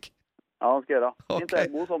Larvik. Ja, det skal jeg gjøre. Okay.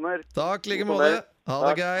 God sommer. Takk, like måte. Ha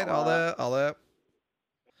det, Geir. Ha det.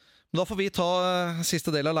 Da får vi ta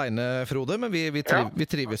siste del alene, Frode, men vi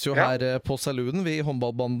trives jo her på saloonen, vi i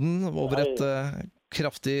håndballbanden, over et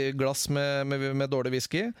kraftig glass med dårlig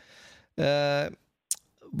whisky.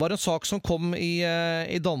 Var en sak som kom i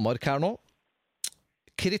Danmark her nå.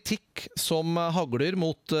 Kritikk som hagler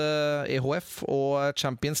mot EHF og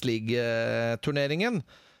Champions League-turneringen.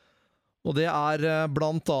 Og det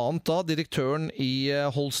blant annet da direktøren i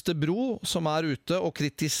Holstebro som ute og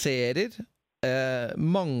kritiserer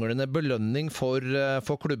manglende belønning for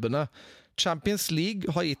klubbene. Champions League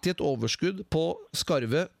har gitt et overskudd på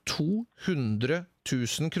skarve 200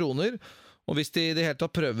 000 kroner. Og hvis de i det hele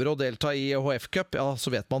tatt prøver å delta i EHF Cup, ja,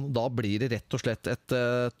 så vet man, da blir det rett og slett et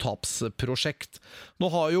tapsprosjekt. Nå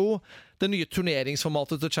har jo det nye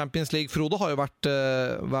turneringsformatet til Champions League, Frode, har jo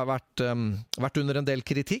vært under en del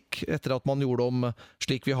kritikk etter at man gjorde om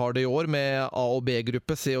slik vi har det i år, med A- og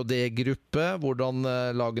B-gruppe, C- og D-gruppe, hvordan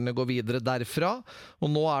lagene går videre derfra.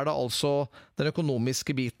 Og nå det altså den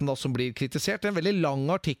økonomiske biten da, som blir kritisert. En veldig lang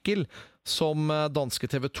artikkel som danske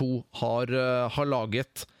TV 2 har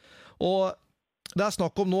laget. Og det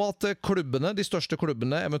snakk om nå at klubbene, de største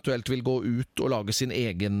klubbene, eventuelt vil gå ut og lage sin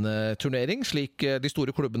egen turnering, slik de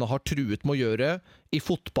store klubbene har truet med å gjøre i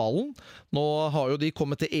fotballen. Nå har jo de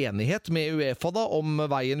kommet til enighet med UEFA da, om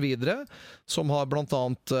veien videre, som har blant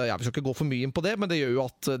annet, vi skal ikke gå for mye inn på det, men det gjør jo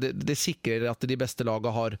at det sikrer at de beste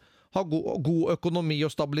lagene har god økonomi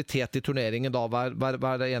og stabilitet i turneringen da,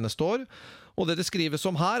 hver eneste år. Og det skrives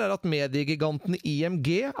om her at mediegiganten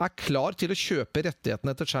IMG klar til å kjøpe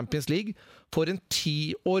rettighetene til Champions League for en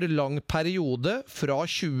 10 år lang periode fra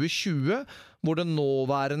 2020, hvor den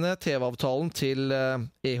nåværende TV-avtalen til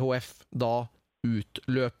EHF da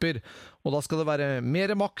utløper. Og da skal det være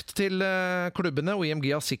mer makt til klubbene, og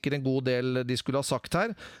IMG har sikkert en god del de skulle ha sagt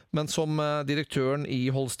her, men som direktøren i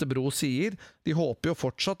Holstebro sier, de håper jo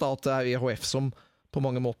fortsatt at det EHF som på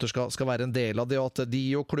mange måter skal være en del av det, og at de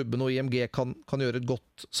og klubben og IMG kan gjøre et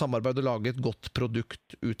godt samarbeid og lage et godt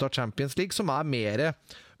produkt ut av Champions League, som mer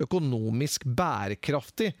økonomisk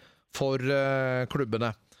bærekraftig for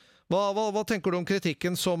klubbene. Hva tenker du om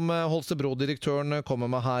kritikken som Holstebro-direktøren kommer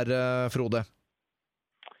med her, Frode?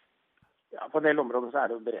 Ja, på en del områder så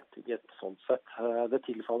det jo berettiget sånn sett. Det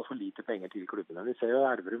tilfaller for lite penger til klubbene. Vi ser jo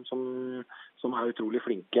Elverum som utrolig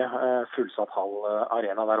flinke. Fullsatt halv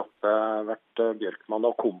arena der oppe. Bjørkmann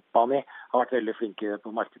og Kompani har vært veldig flinke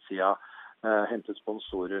på markedssida. Hentet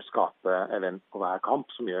sponsorer, skape event på hver kamp,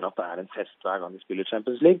 som gjør at det en fest hver gang de spiller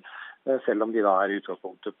Champions League. Selv om de da i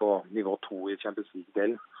utgangspunktet på nivå 2 i Champions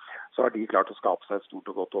League-delen, så har de klart å skape seg et stort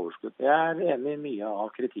og godt overskudd. Jeg enig i mye av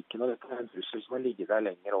kritikken, og dette en trussel som har ligget der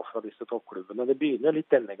lenger også fra disse toppklubbene. Det begynner litt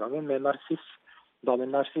denne gangen med Narciss.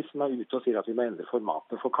 Daniel Narciss som ute og sier at vi må endre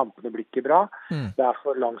formatet, for kampene blir ikke bra. Det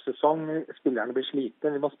for lang sesong, spillerne blir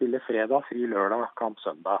slitne, vi må spille fredag, fri lørdag, kamp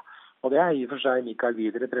søndag. Og det i og for seg Mikael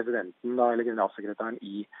Videre, presidenten da, eller generalsekretæren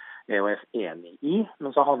i EHF enig i,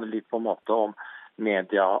 men så handler det litt på en måte om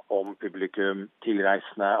media, om publikum,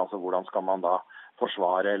 tilreisende, altså hvordan skal man da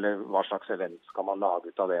forsvare, eller hva slags event skal man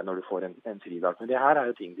lage ut av det når du får en fridag. Men det her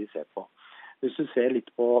jo ting de ser på. Hvis du ser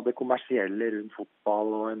litt på det kommersielle rundt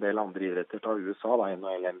fotball og en del andre idretter av USA, da,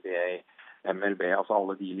 NHL, NBA, MLB, altså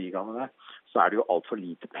alle de ligaene der, så det jo alt for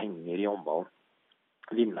lite penger i håndballen.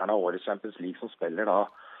 Vinnerne av årets Champions League som spiller da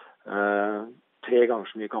 3 ganger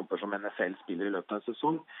så mye kamper som NFL spiller i løpet av en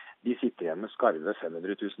sesong, de sitter igjen med skarve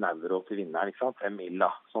 500 000 euro til vinneren, ikke sant? 5 mil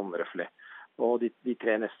da, sånn røffelig. Og de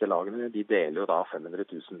 3 neste lagene, de deler jo da 500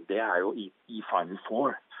 000. Det jo i Final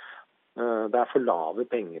Four. Det for lave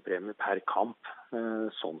pengepremier per kamp,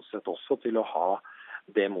 sånn sett også, til å ha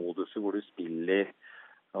det moduset hvor du spiller.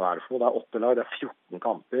 Hva det for noe? Det 8 lag, det 14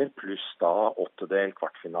 kamper, pluss da 8-del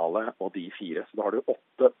kvartfinale og de 4. Så da har du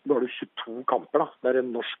 22 kamper da. Det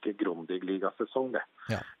en norsk Grundig-ligasesong det.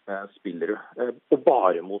 Ja. Spiller du. Og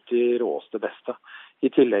bare mot de råeste beste. I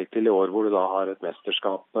tillegg til i år hvor du da har et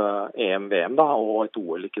mesterskap, EM-VM da, og et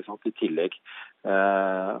OL, ikke sant, i tillegg.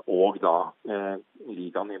 Og da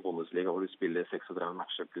ligaen i Bundesliga hvor du spiller 36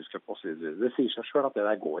 matcher pluss cup og så videre. Det sier seg selv at det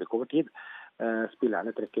der går ikke over tid.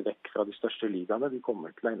 Spillerne trekker vekk fra de største ligaene. De kommer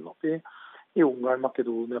til å ende opp i Ungarn,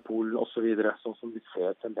 Makedonia, Polen og så videre, sånn som vi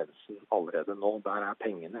ser tendensen allerede nå. Der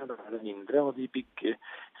pengene, der det mindre, og de bygger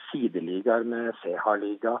sideligaer med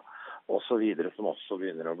CH-liga og så videre, som også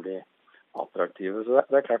begynner å bli attraktive. Så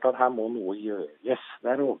det klart at her må noe gjøres.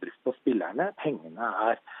 Det rovdrift på spillerne. Pengene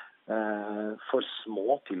for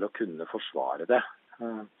små til å kunne forsvare det.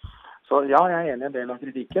 Så ja, jeg enig i en del av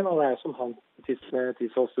kritikken, og det som han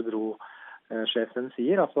Tisse Holstebro-sjefen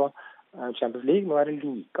sier, altså Champions League må være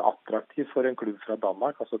like attraktiv for en klubb fra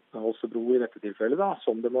Danmark, altså Holstebro i dette tilfellet da,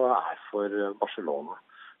 som det må for Barcelona.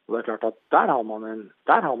 Og det klart at der har man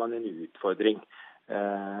en utfordring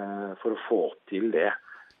for å få til det.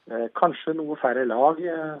 Kanskje noe færre lag,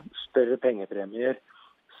 større pengepremier,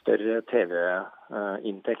 større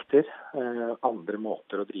TV-inntekter, andre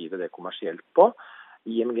måter å drive det kommersielt på.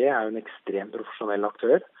 IMG jo en ekstremt profesjonell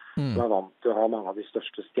aktør, som vant til å ha mange av de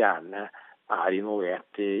største stjernene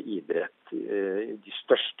involvert i idrett. De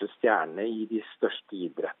største stjernene i de største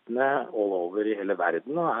idrettene all over i hele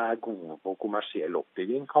verden, og gode på kommersiell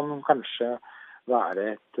oppbygging, kan kanskje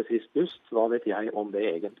være et friskt pust. Hva vet jeg om det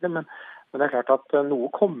egentlig, men det klart at noe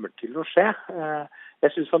kommer til å skje.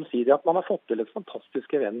 Jeg synes samtidig at man har fått til et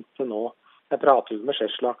fantastisk event nå. Jeg pratet med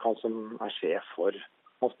Kjeslak, han som sjef for,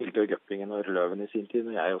 han spilte jo Göppingen og Løven i sin tid,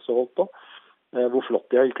 og jeg også holdt på. Hvor flott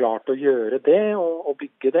de har klart å gjøre det og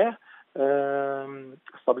bygge det.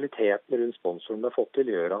 Stabiliteten rundt sponsoren det har fått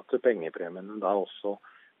til gjør at pengepremiene da også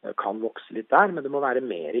kan vokse litt der, men det må være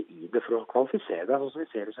mer i det for å kvalifisere det. Sånn som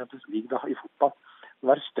vi ser i Champions League da, i fotball. Det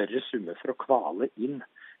må være større summer for å kvale inn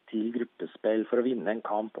til gruppespill, for å vinne en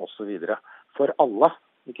kamp og så videre. For alle,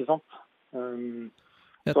 ikke sant?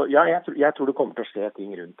 Så ja, jeg tror det kommer til å skje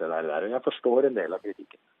ting rundt det der, og jeg forstår en del av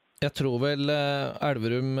kritikken. Jeg tror vel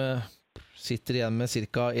Elverum sitter igjen med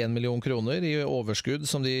cirka 1 million kroner i overskudd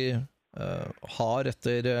som de har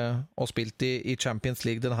etter å ha spilt i Champions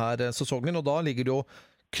League denne sesongen, og da ligger det jo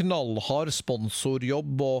knallhard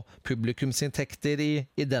sponsorjobb og publikumsinntekter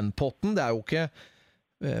i den potten. Det jo ikke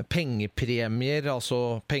pengepremier,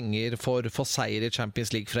 altså penger for seier i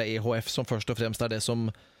Champions League fra EHF som først og fremst det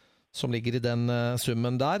som ligger i den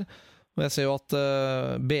summen der. Og jeg ser jo at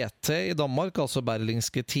BT i Danmark, altså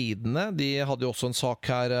Berlingske Tidene, de hadde jo også en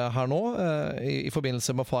sak her nå i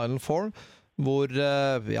forbindelse med Final Four, hvor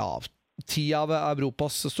 10 av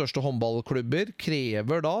Europas største håndballklubber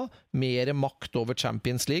krever da mer makt over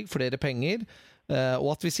Champions League, flere penger,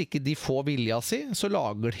 og at hvis ikke de får vilja si, så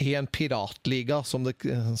lager de en piratliga, som det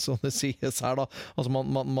sies her da. Altså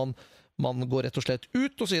man går rett og slett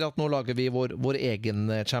ut og sier at nå lager vi vår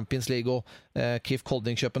egen Champions League, og KIF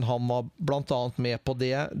Kolding København var blant annet med på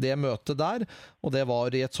det møtet der, og det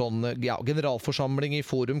var i et sånn generalforsamling i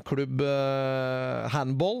Forum Klubb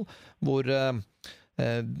Handball, hvor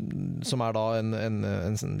som da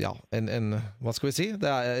hva skal vi si? Det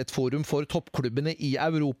et forum for toppklubbene i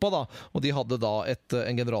Europa da, og de hadde da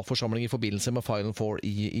en generalforsamling i forbindelse med Final Four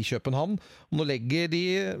i København. Og nå legger de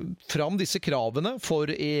fram disse kravene for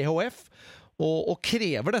EHF, og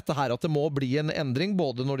krever dette her at det må bli en endring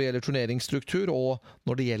både når det gjelder turneringsstruktur og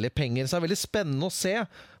når det gjelder penger. Så det veldig spennende å se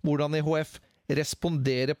hvordan EHF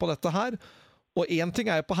responderer på dette her. Og en ting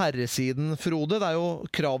jo på herresiden, Frode, det jo,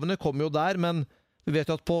 kravene kommer jo der, men vi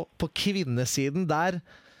vet jo at på kvinnesiden der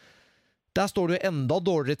står det jo enda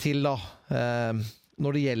dårligere til da,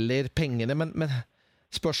 når det gjelder pengene, men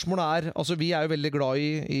spørsmålet altså vi jo veldig glad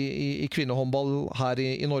i kvinnehåndball her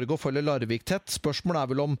i Norge og følger Larvik tett.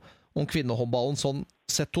 Spørsmålet vel om kvinnehåndballen sånn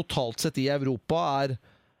sett totalt sett i Europa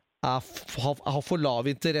har for lav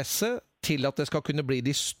interesse til at det skal kunne bli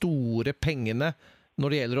de store pengene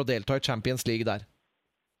når det gjelder å delta i Champions League der.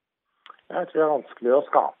 Jeg tror det vanskelig å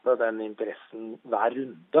skape den interessen hver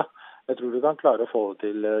runde. Jeg tror du kan klare å få det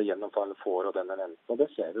til gjennom Final Four og denne eventen, og det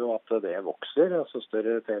ser vi jo at det vokser, altså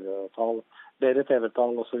større TV-tall, bedre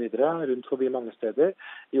TV-tall og så videre, rundt forbi mange steder.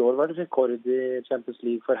 I år var det rekord i Champions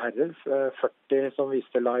League for herrer, 40 som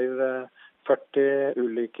viste live 40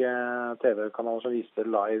 ulike TV-kanaler som viste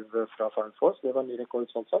live fra Final Four, så det var en ny rekord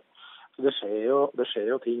sånn sett. Så det skjer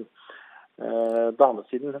jo ting.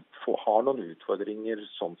 Damesiden har noen utfordringer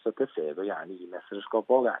sånn sett, det ser vi gjerne i mesterskap,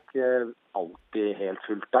 og det ikke alltid helt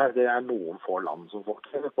fullt der. Det noen få land som får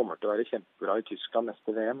det. Det kommer til å være kjempebra i Tyskland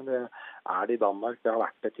neste VM, det det i Danmark, det har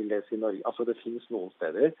vært det til dels i Norge. Altså det finnes noen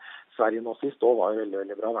steder. Sverige nå sist også var jo veldig,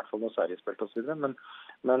 veldig bra, i hvert fall når Sverige spilte og så videre,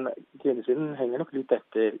 men kvinnesiden henger nok litt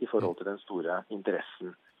etter i forhold til den store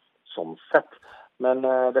interessen sånn sett. Men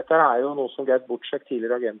dette jo noe som Gerd Butschek,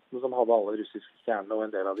 tidligere agenten som hadde alle russiske stjernene og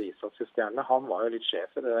en del av de islandske stjernene, han var jo litt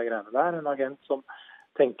sjef i det der greiene der. En agent som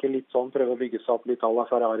tenker litt sånn, prøver å bygge seg opp litt à la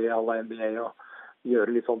Ferrari, à la NBA og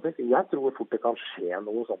gjøre litt sånne ting. Jeg tror fort det kan skje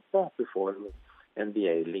noe sånt da, at du får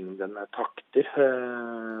NBA-lignende takter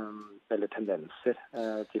eller tendenser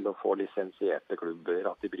til å få lisensierte klubber,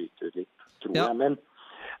 at de bryter litt, tror jeg. Men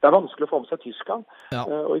det vanskelig å få med seg Tyskland,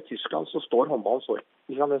 og i Tyskland så står håndballen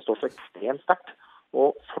den står så ekstremt sterkt.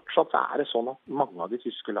 Og fortsatt det sånn at mange av de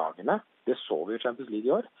tyske lagene, det så vi i Champions League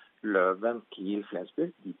i år, Löwen, Kiel,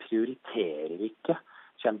 Flensburg, de prioriterer ikke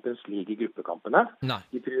Champions League i gruppekampene. Nei.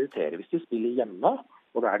 De prioriterer hvis de spiller hjemme,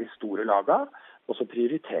 og det de store lagene, og så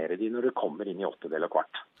prioriterer de når det kommer inn i 8-del og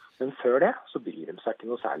kvart. Men før det, så bryr de seg ikke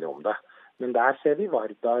noe særlig om det. Men der ser vi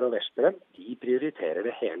Vardar og Veszprem, de prioriterer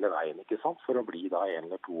det hele veien, ikke sant, for å bli da 1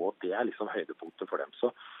 eller 2, og det liksom høydepunktet for dem.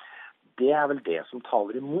 Så det vel det som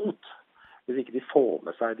taler imot. Hvis ikke de får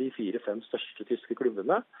med seg de 4-5 største tyske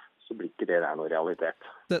klubbene, så blir ikke det noe realitet.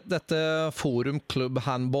 Dette Forum Club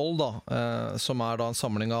Handball, da, som da en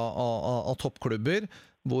samling av toppklubber,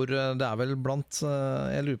 hvor det vel blant,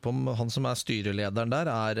 jeg lurer på om han som styrelederen der,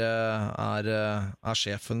 er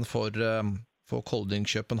sjefen for Kolding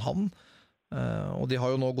København. Og de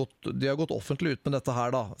har jo nå gått offentlig ut med dette her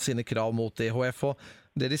da, sine krav mot EHF, og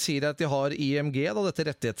det de sier at de har IMG, da, dette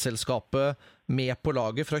rettighetsselskapet, med på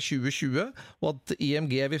laget fra 2020, og at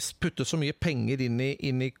IMG vil putte så mye penger inn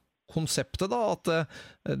i konseptet da, at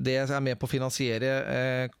det med på å finansiere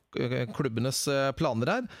klubbenes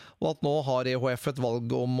planer her, og at nå har EHF et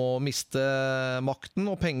valg om å miste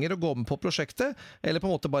makten og penger og gå med på prosjektet, eller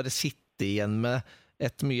på en måte bare sitte igjen med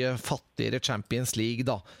et mye fattigere Champions League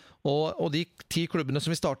da. Og de 10 klubbene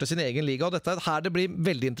som vil starte sin egen liga, og dette her det blir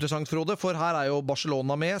veldig interessant, Frode, for her jo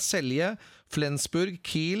Barcelona med, Celje, Flensburg,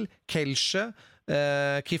 Kiel, Kielce,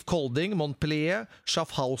 KIF Kolding, Montpellier,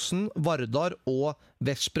 Schaffhausen, Vardar og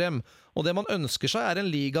Veszprem. Og det man ønsker seg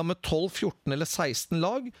en liga med 12, 14 eller 16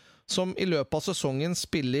 lag, som i løpet av sesongen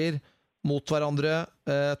spiller mot hverandre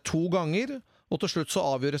 2 ganger, og til slutt så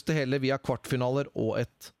avgjøres det hele via kvartfinaler og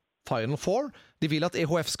et Final Four. De vil at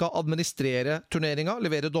EHF skal administrere turneringa,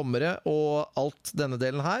 levere dommere og alt denne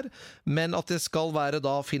delen her, men at det skal være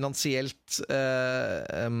da finansielt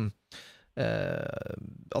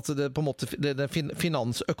altså det på en måte det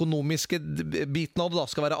finansøkonomiske biten av det da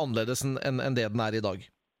skal være annerledes enn det den i dag.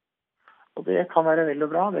 Og det kan være veldig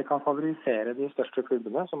bra. Det kan favorisere de største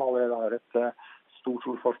klubbene som allerede har et stort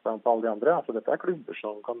forsprang på alle de andre. Altså dette klubber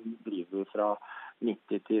som kan drive fra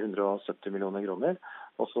 90 til 170 millioner kroner.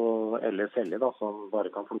 Og så Celje da, som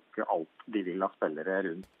bare kan plukke alt de vil av spillere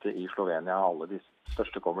rundt i Slovenia. Alle de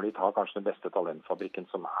største kommer dit, har kanskje den beste talentfabrikken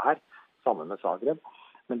som sammen med Zagreb.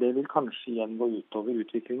 Men det vil kanskje igjen gå utover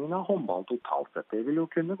utviklingen av håndball totalt sett. Det vil jo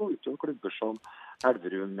kunne gå utover klubber som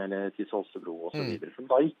Elverum eller Tisholstebro og så videre, som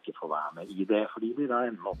da ikke får være med i det, fordi de da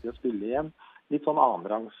ender opp i å spille igjen litt sånn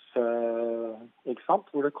annenrangs, ikke sant,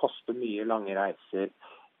 hvor det koster mye lange reiser,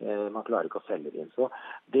 man klarer ikke å selge det inn. Så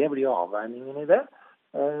det blir jo avveiningen i det.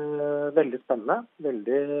 Veldig spennende,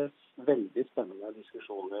 veldig spennende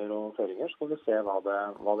diskusjoner og føringer. Skal vi se hva det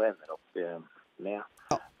ender opp med.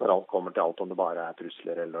 Når alt kommer til alt, om det bare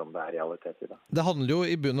trusler eller om det realitet i det. Det handler jo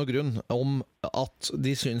i bunn og grunn om at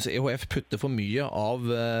de synes EHF putter for mye av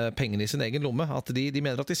pengene i sin egen lomme. At de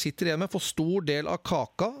mener at de sitter igjen med for stor del av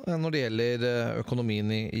kaka når det gjelder økonomien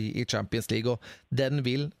i Champions League, og den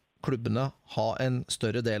vil klubbene ha en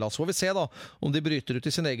større del av. Så får vi se da om de bryter ut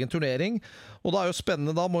i sin egen turnering. Og det jo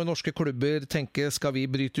spennende da, må jo norske klubber tenke, skal vi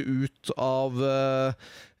bryte ut av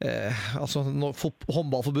altså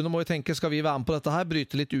håndballforbundet må jo tenke, skal vi være med på dette her,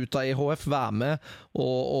 bryte litt ut av EHF, være med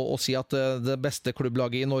og si at det beste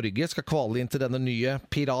klubblaget i Norge skal kvale inn til denne nye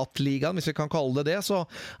piratligaen, hvis vi kan kalle det det. Så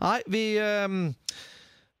nei,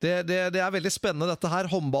 det veldig spennende dette her.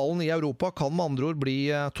 Håndballen i Europa kan med andre ord bli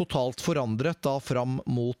totalt forandret da fram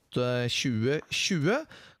mot 2020.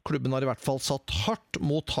 Klubben har i hvert fall satt hardt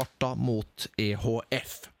mot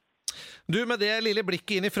EHF. Du, med det lille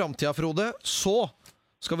blikket inn i fremtiden, Frode, så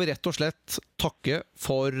skal vi rett og slett takke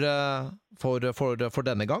for for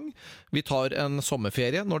denne gang. Vi tar en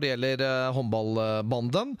sommerferie når det gjelder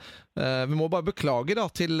håndballbanden. Vi må bare beklage da,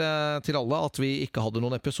 til alle at vi ikke hadde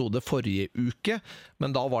noen episode forrige uke,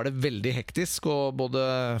 men da var det veldig hektisk, og både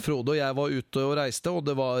Frode og jeg var ute og reiste, og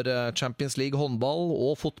det var Champions League håndball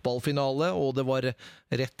og fotballfinale, og det var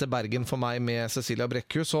rett til Bergen for meg med Cecilia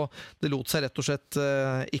Brekkhus, så det lot seg rett og slett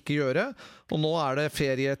ikke gjøre. Og nå er det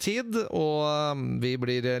ferietid, og vi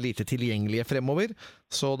blir lite tilgjengelige fremover,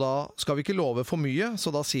 så da skal vi ikke love for mye,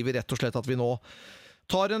 så da sier vi rett og slett at vi nå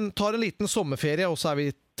tar en liten sommerferie, og så er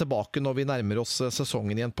vi tilbake når vi nærmer oss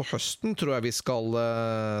sesongen igjen på høsten, tror jeg vi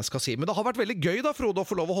skal si. Men det har vært veldig gøy da, Frode, å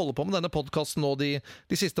få lov å holde på med denne podcasten nå de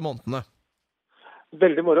siste månedene.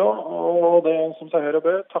 Veldig moro, og det som seg hør og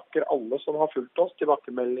bør, takker alle som har fulgt oss,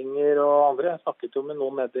 tilbakemeldinger og andre. Jeg snakket jo med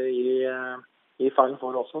noen nede i Final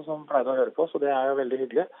Four også, som pleide å høre på, så det er jo veldig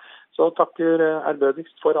hyggelig. Så takker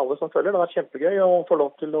ærbødigst for alle som følger. Det har vært kjempegøy å få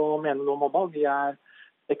lov til å mene noe om håndball. Vi er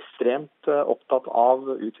ekstremt opptatt av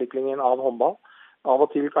utviklingen av håndball. Av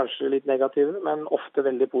og til kanskje litt negative, men ofte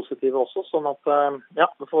veldig positive også. Sånn at ja,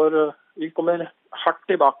 vi kommer hardt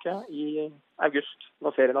tilbake i august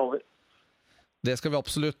når ferien er over. Det skal vi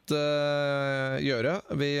absolutt gjøre.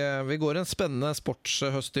 Vi går en spennende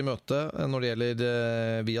sportshøst i møte når det gjelder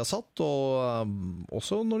Viasat, og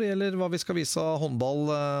også når det gjelder hva vi skal vise av håndball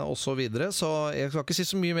og så videre. Så jeg skal ikke si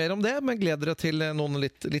så mye mer om det, men gleder dere til noen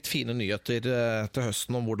litt fine nyheter til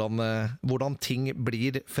høsten om hvordan ting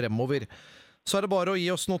blir fremover. Så er det bare å gi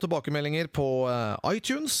oss noen tilbakemeldinger på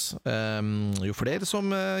iTunes. Jo flere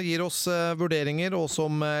som gir oss vurderinger og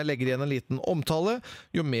som legger igjen en liten omtale,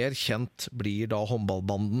 jo mer kjent blir da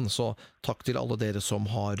håndballbanden. Så takk til alle dere som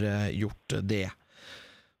har gjort det.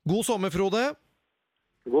 God sommer, Frode.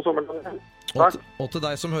 God sommer. Takk. Og til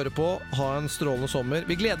deg som hører på, ha en strålende sommer.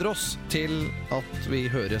 Vi gleder oss til at vi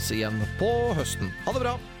høres igjen på høsten. Ha det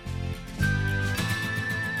bra!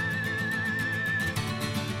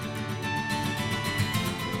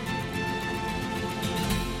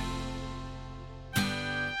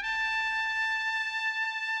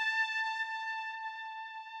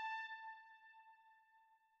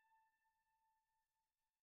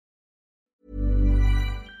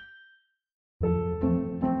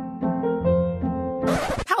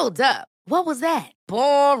 Hold up. What was that?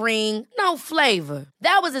 Boring. No flavor.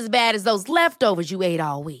 That was as bad as those leftovers you ate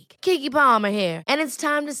all week. Keke Palmer here, and it's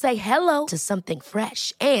time to say hello to something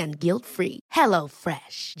fresh and guilt-free. Hello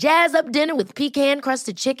Fresh. Jazz up dinner with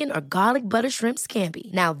pecan-crusted chicken or garlic butter shrimp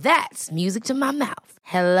scampi. Now that's music to my mouth.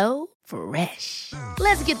 Hello Fresh.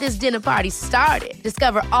 Let's get this dinner party started.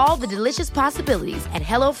 Discover all the delicious possibilities at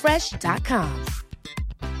HelloFresh.com.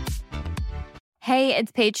 Hey,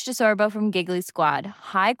 it's Paige DeSorbo from Giggly Squad.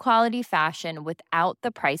 High quality fashion without the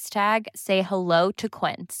price tag. Say hello to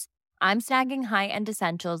Quince. I'm snagging high-end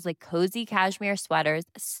essentials like cozy cashmere sweaters,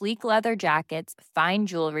 sleek leather jackets, fine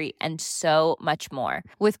jewelry, and so much more.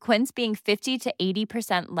 With Quince being 50 to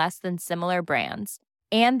 80% less than similar brands.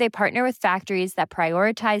 And they partner with factories that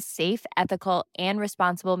prioritize safe, ethical, and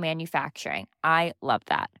responsible manufacturing. I love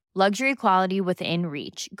that. Luxury quality within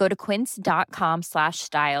reach. Go to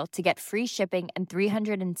quince.com/style to get free shipping and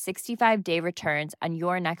 365-day returns on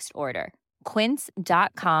your next order.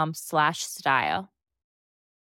 Quince.com/style.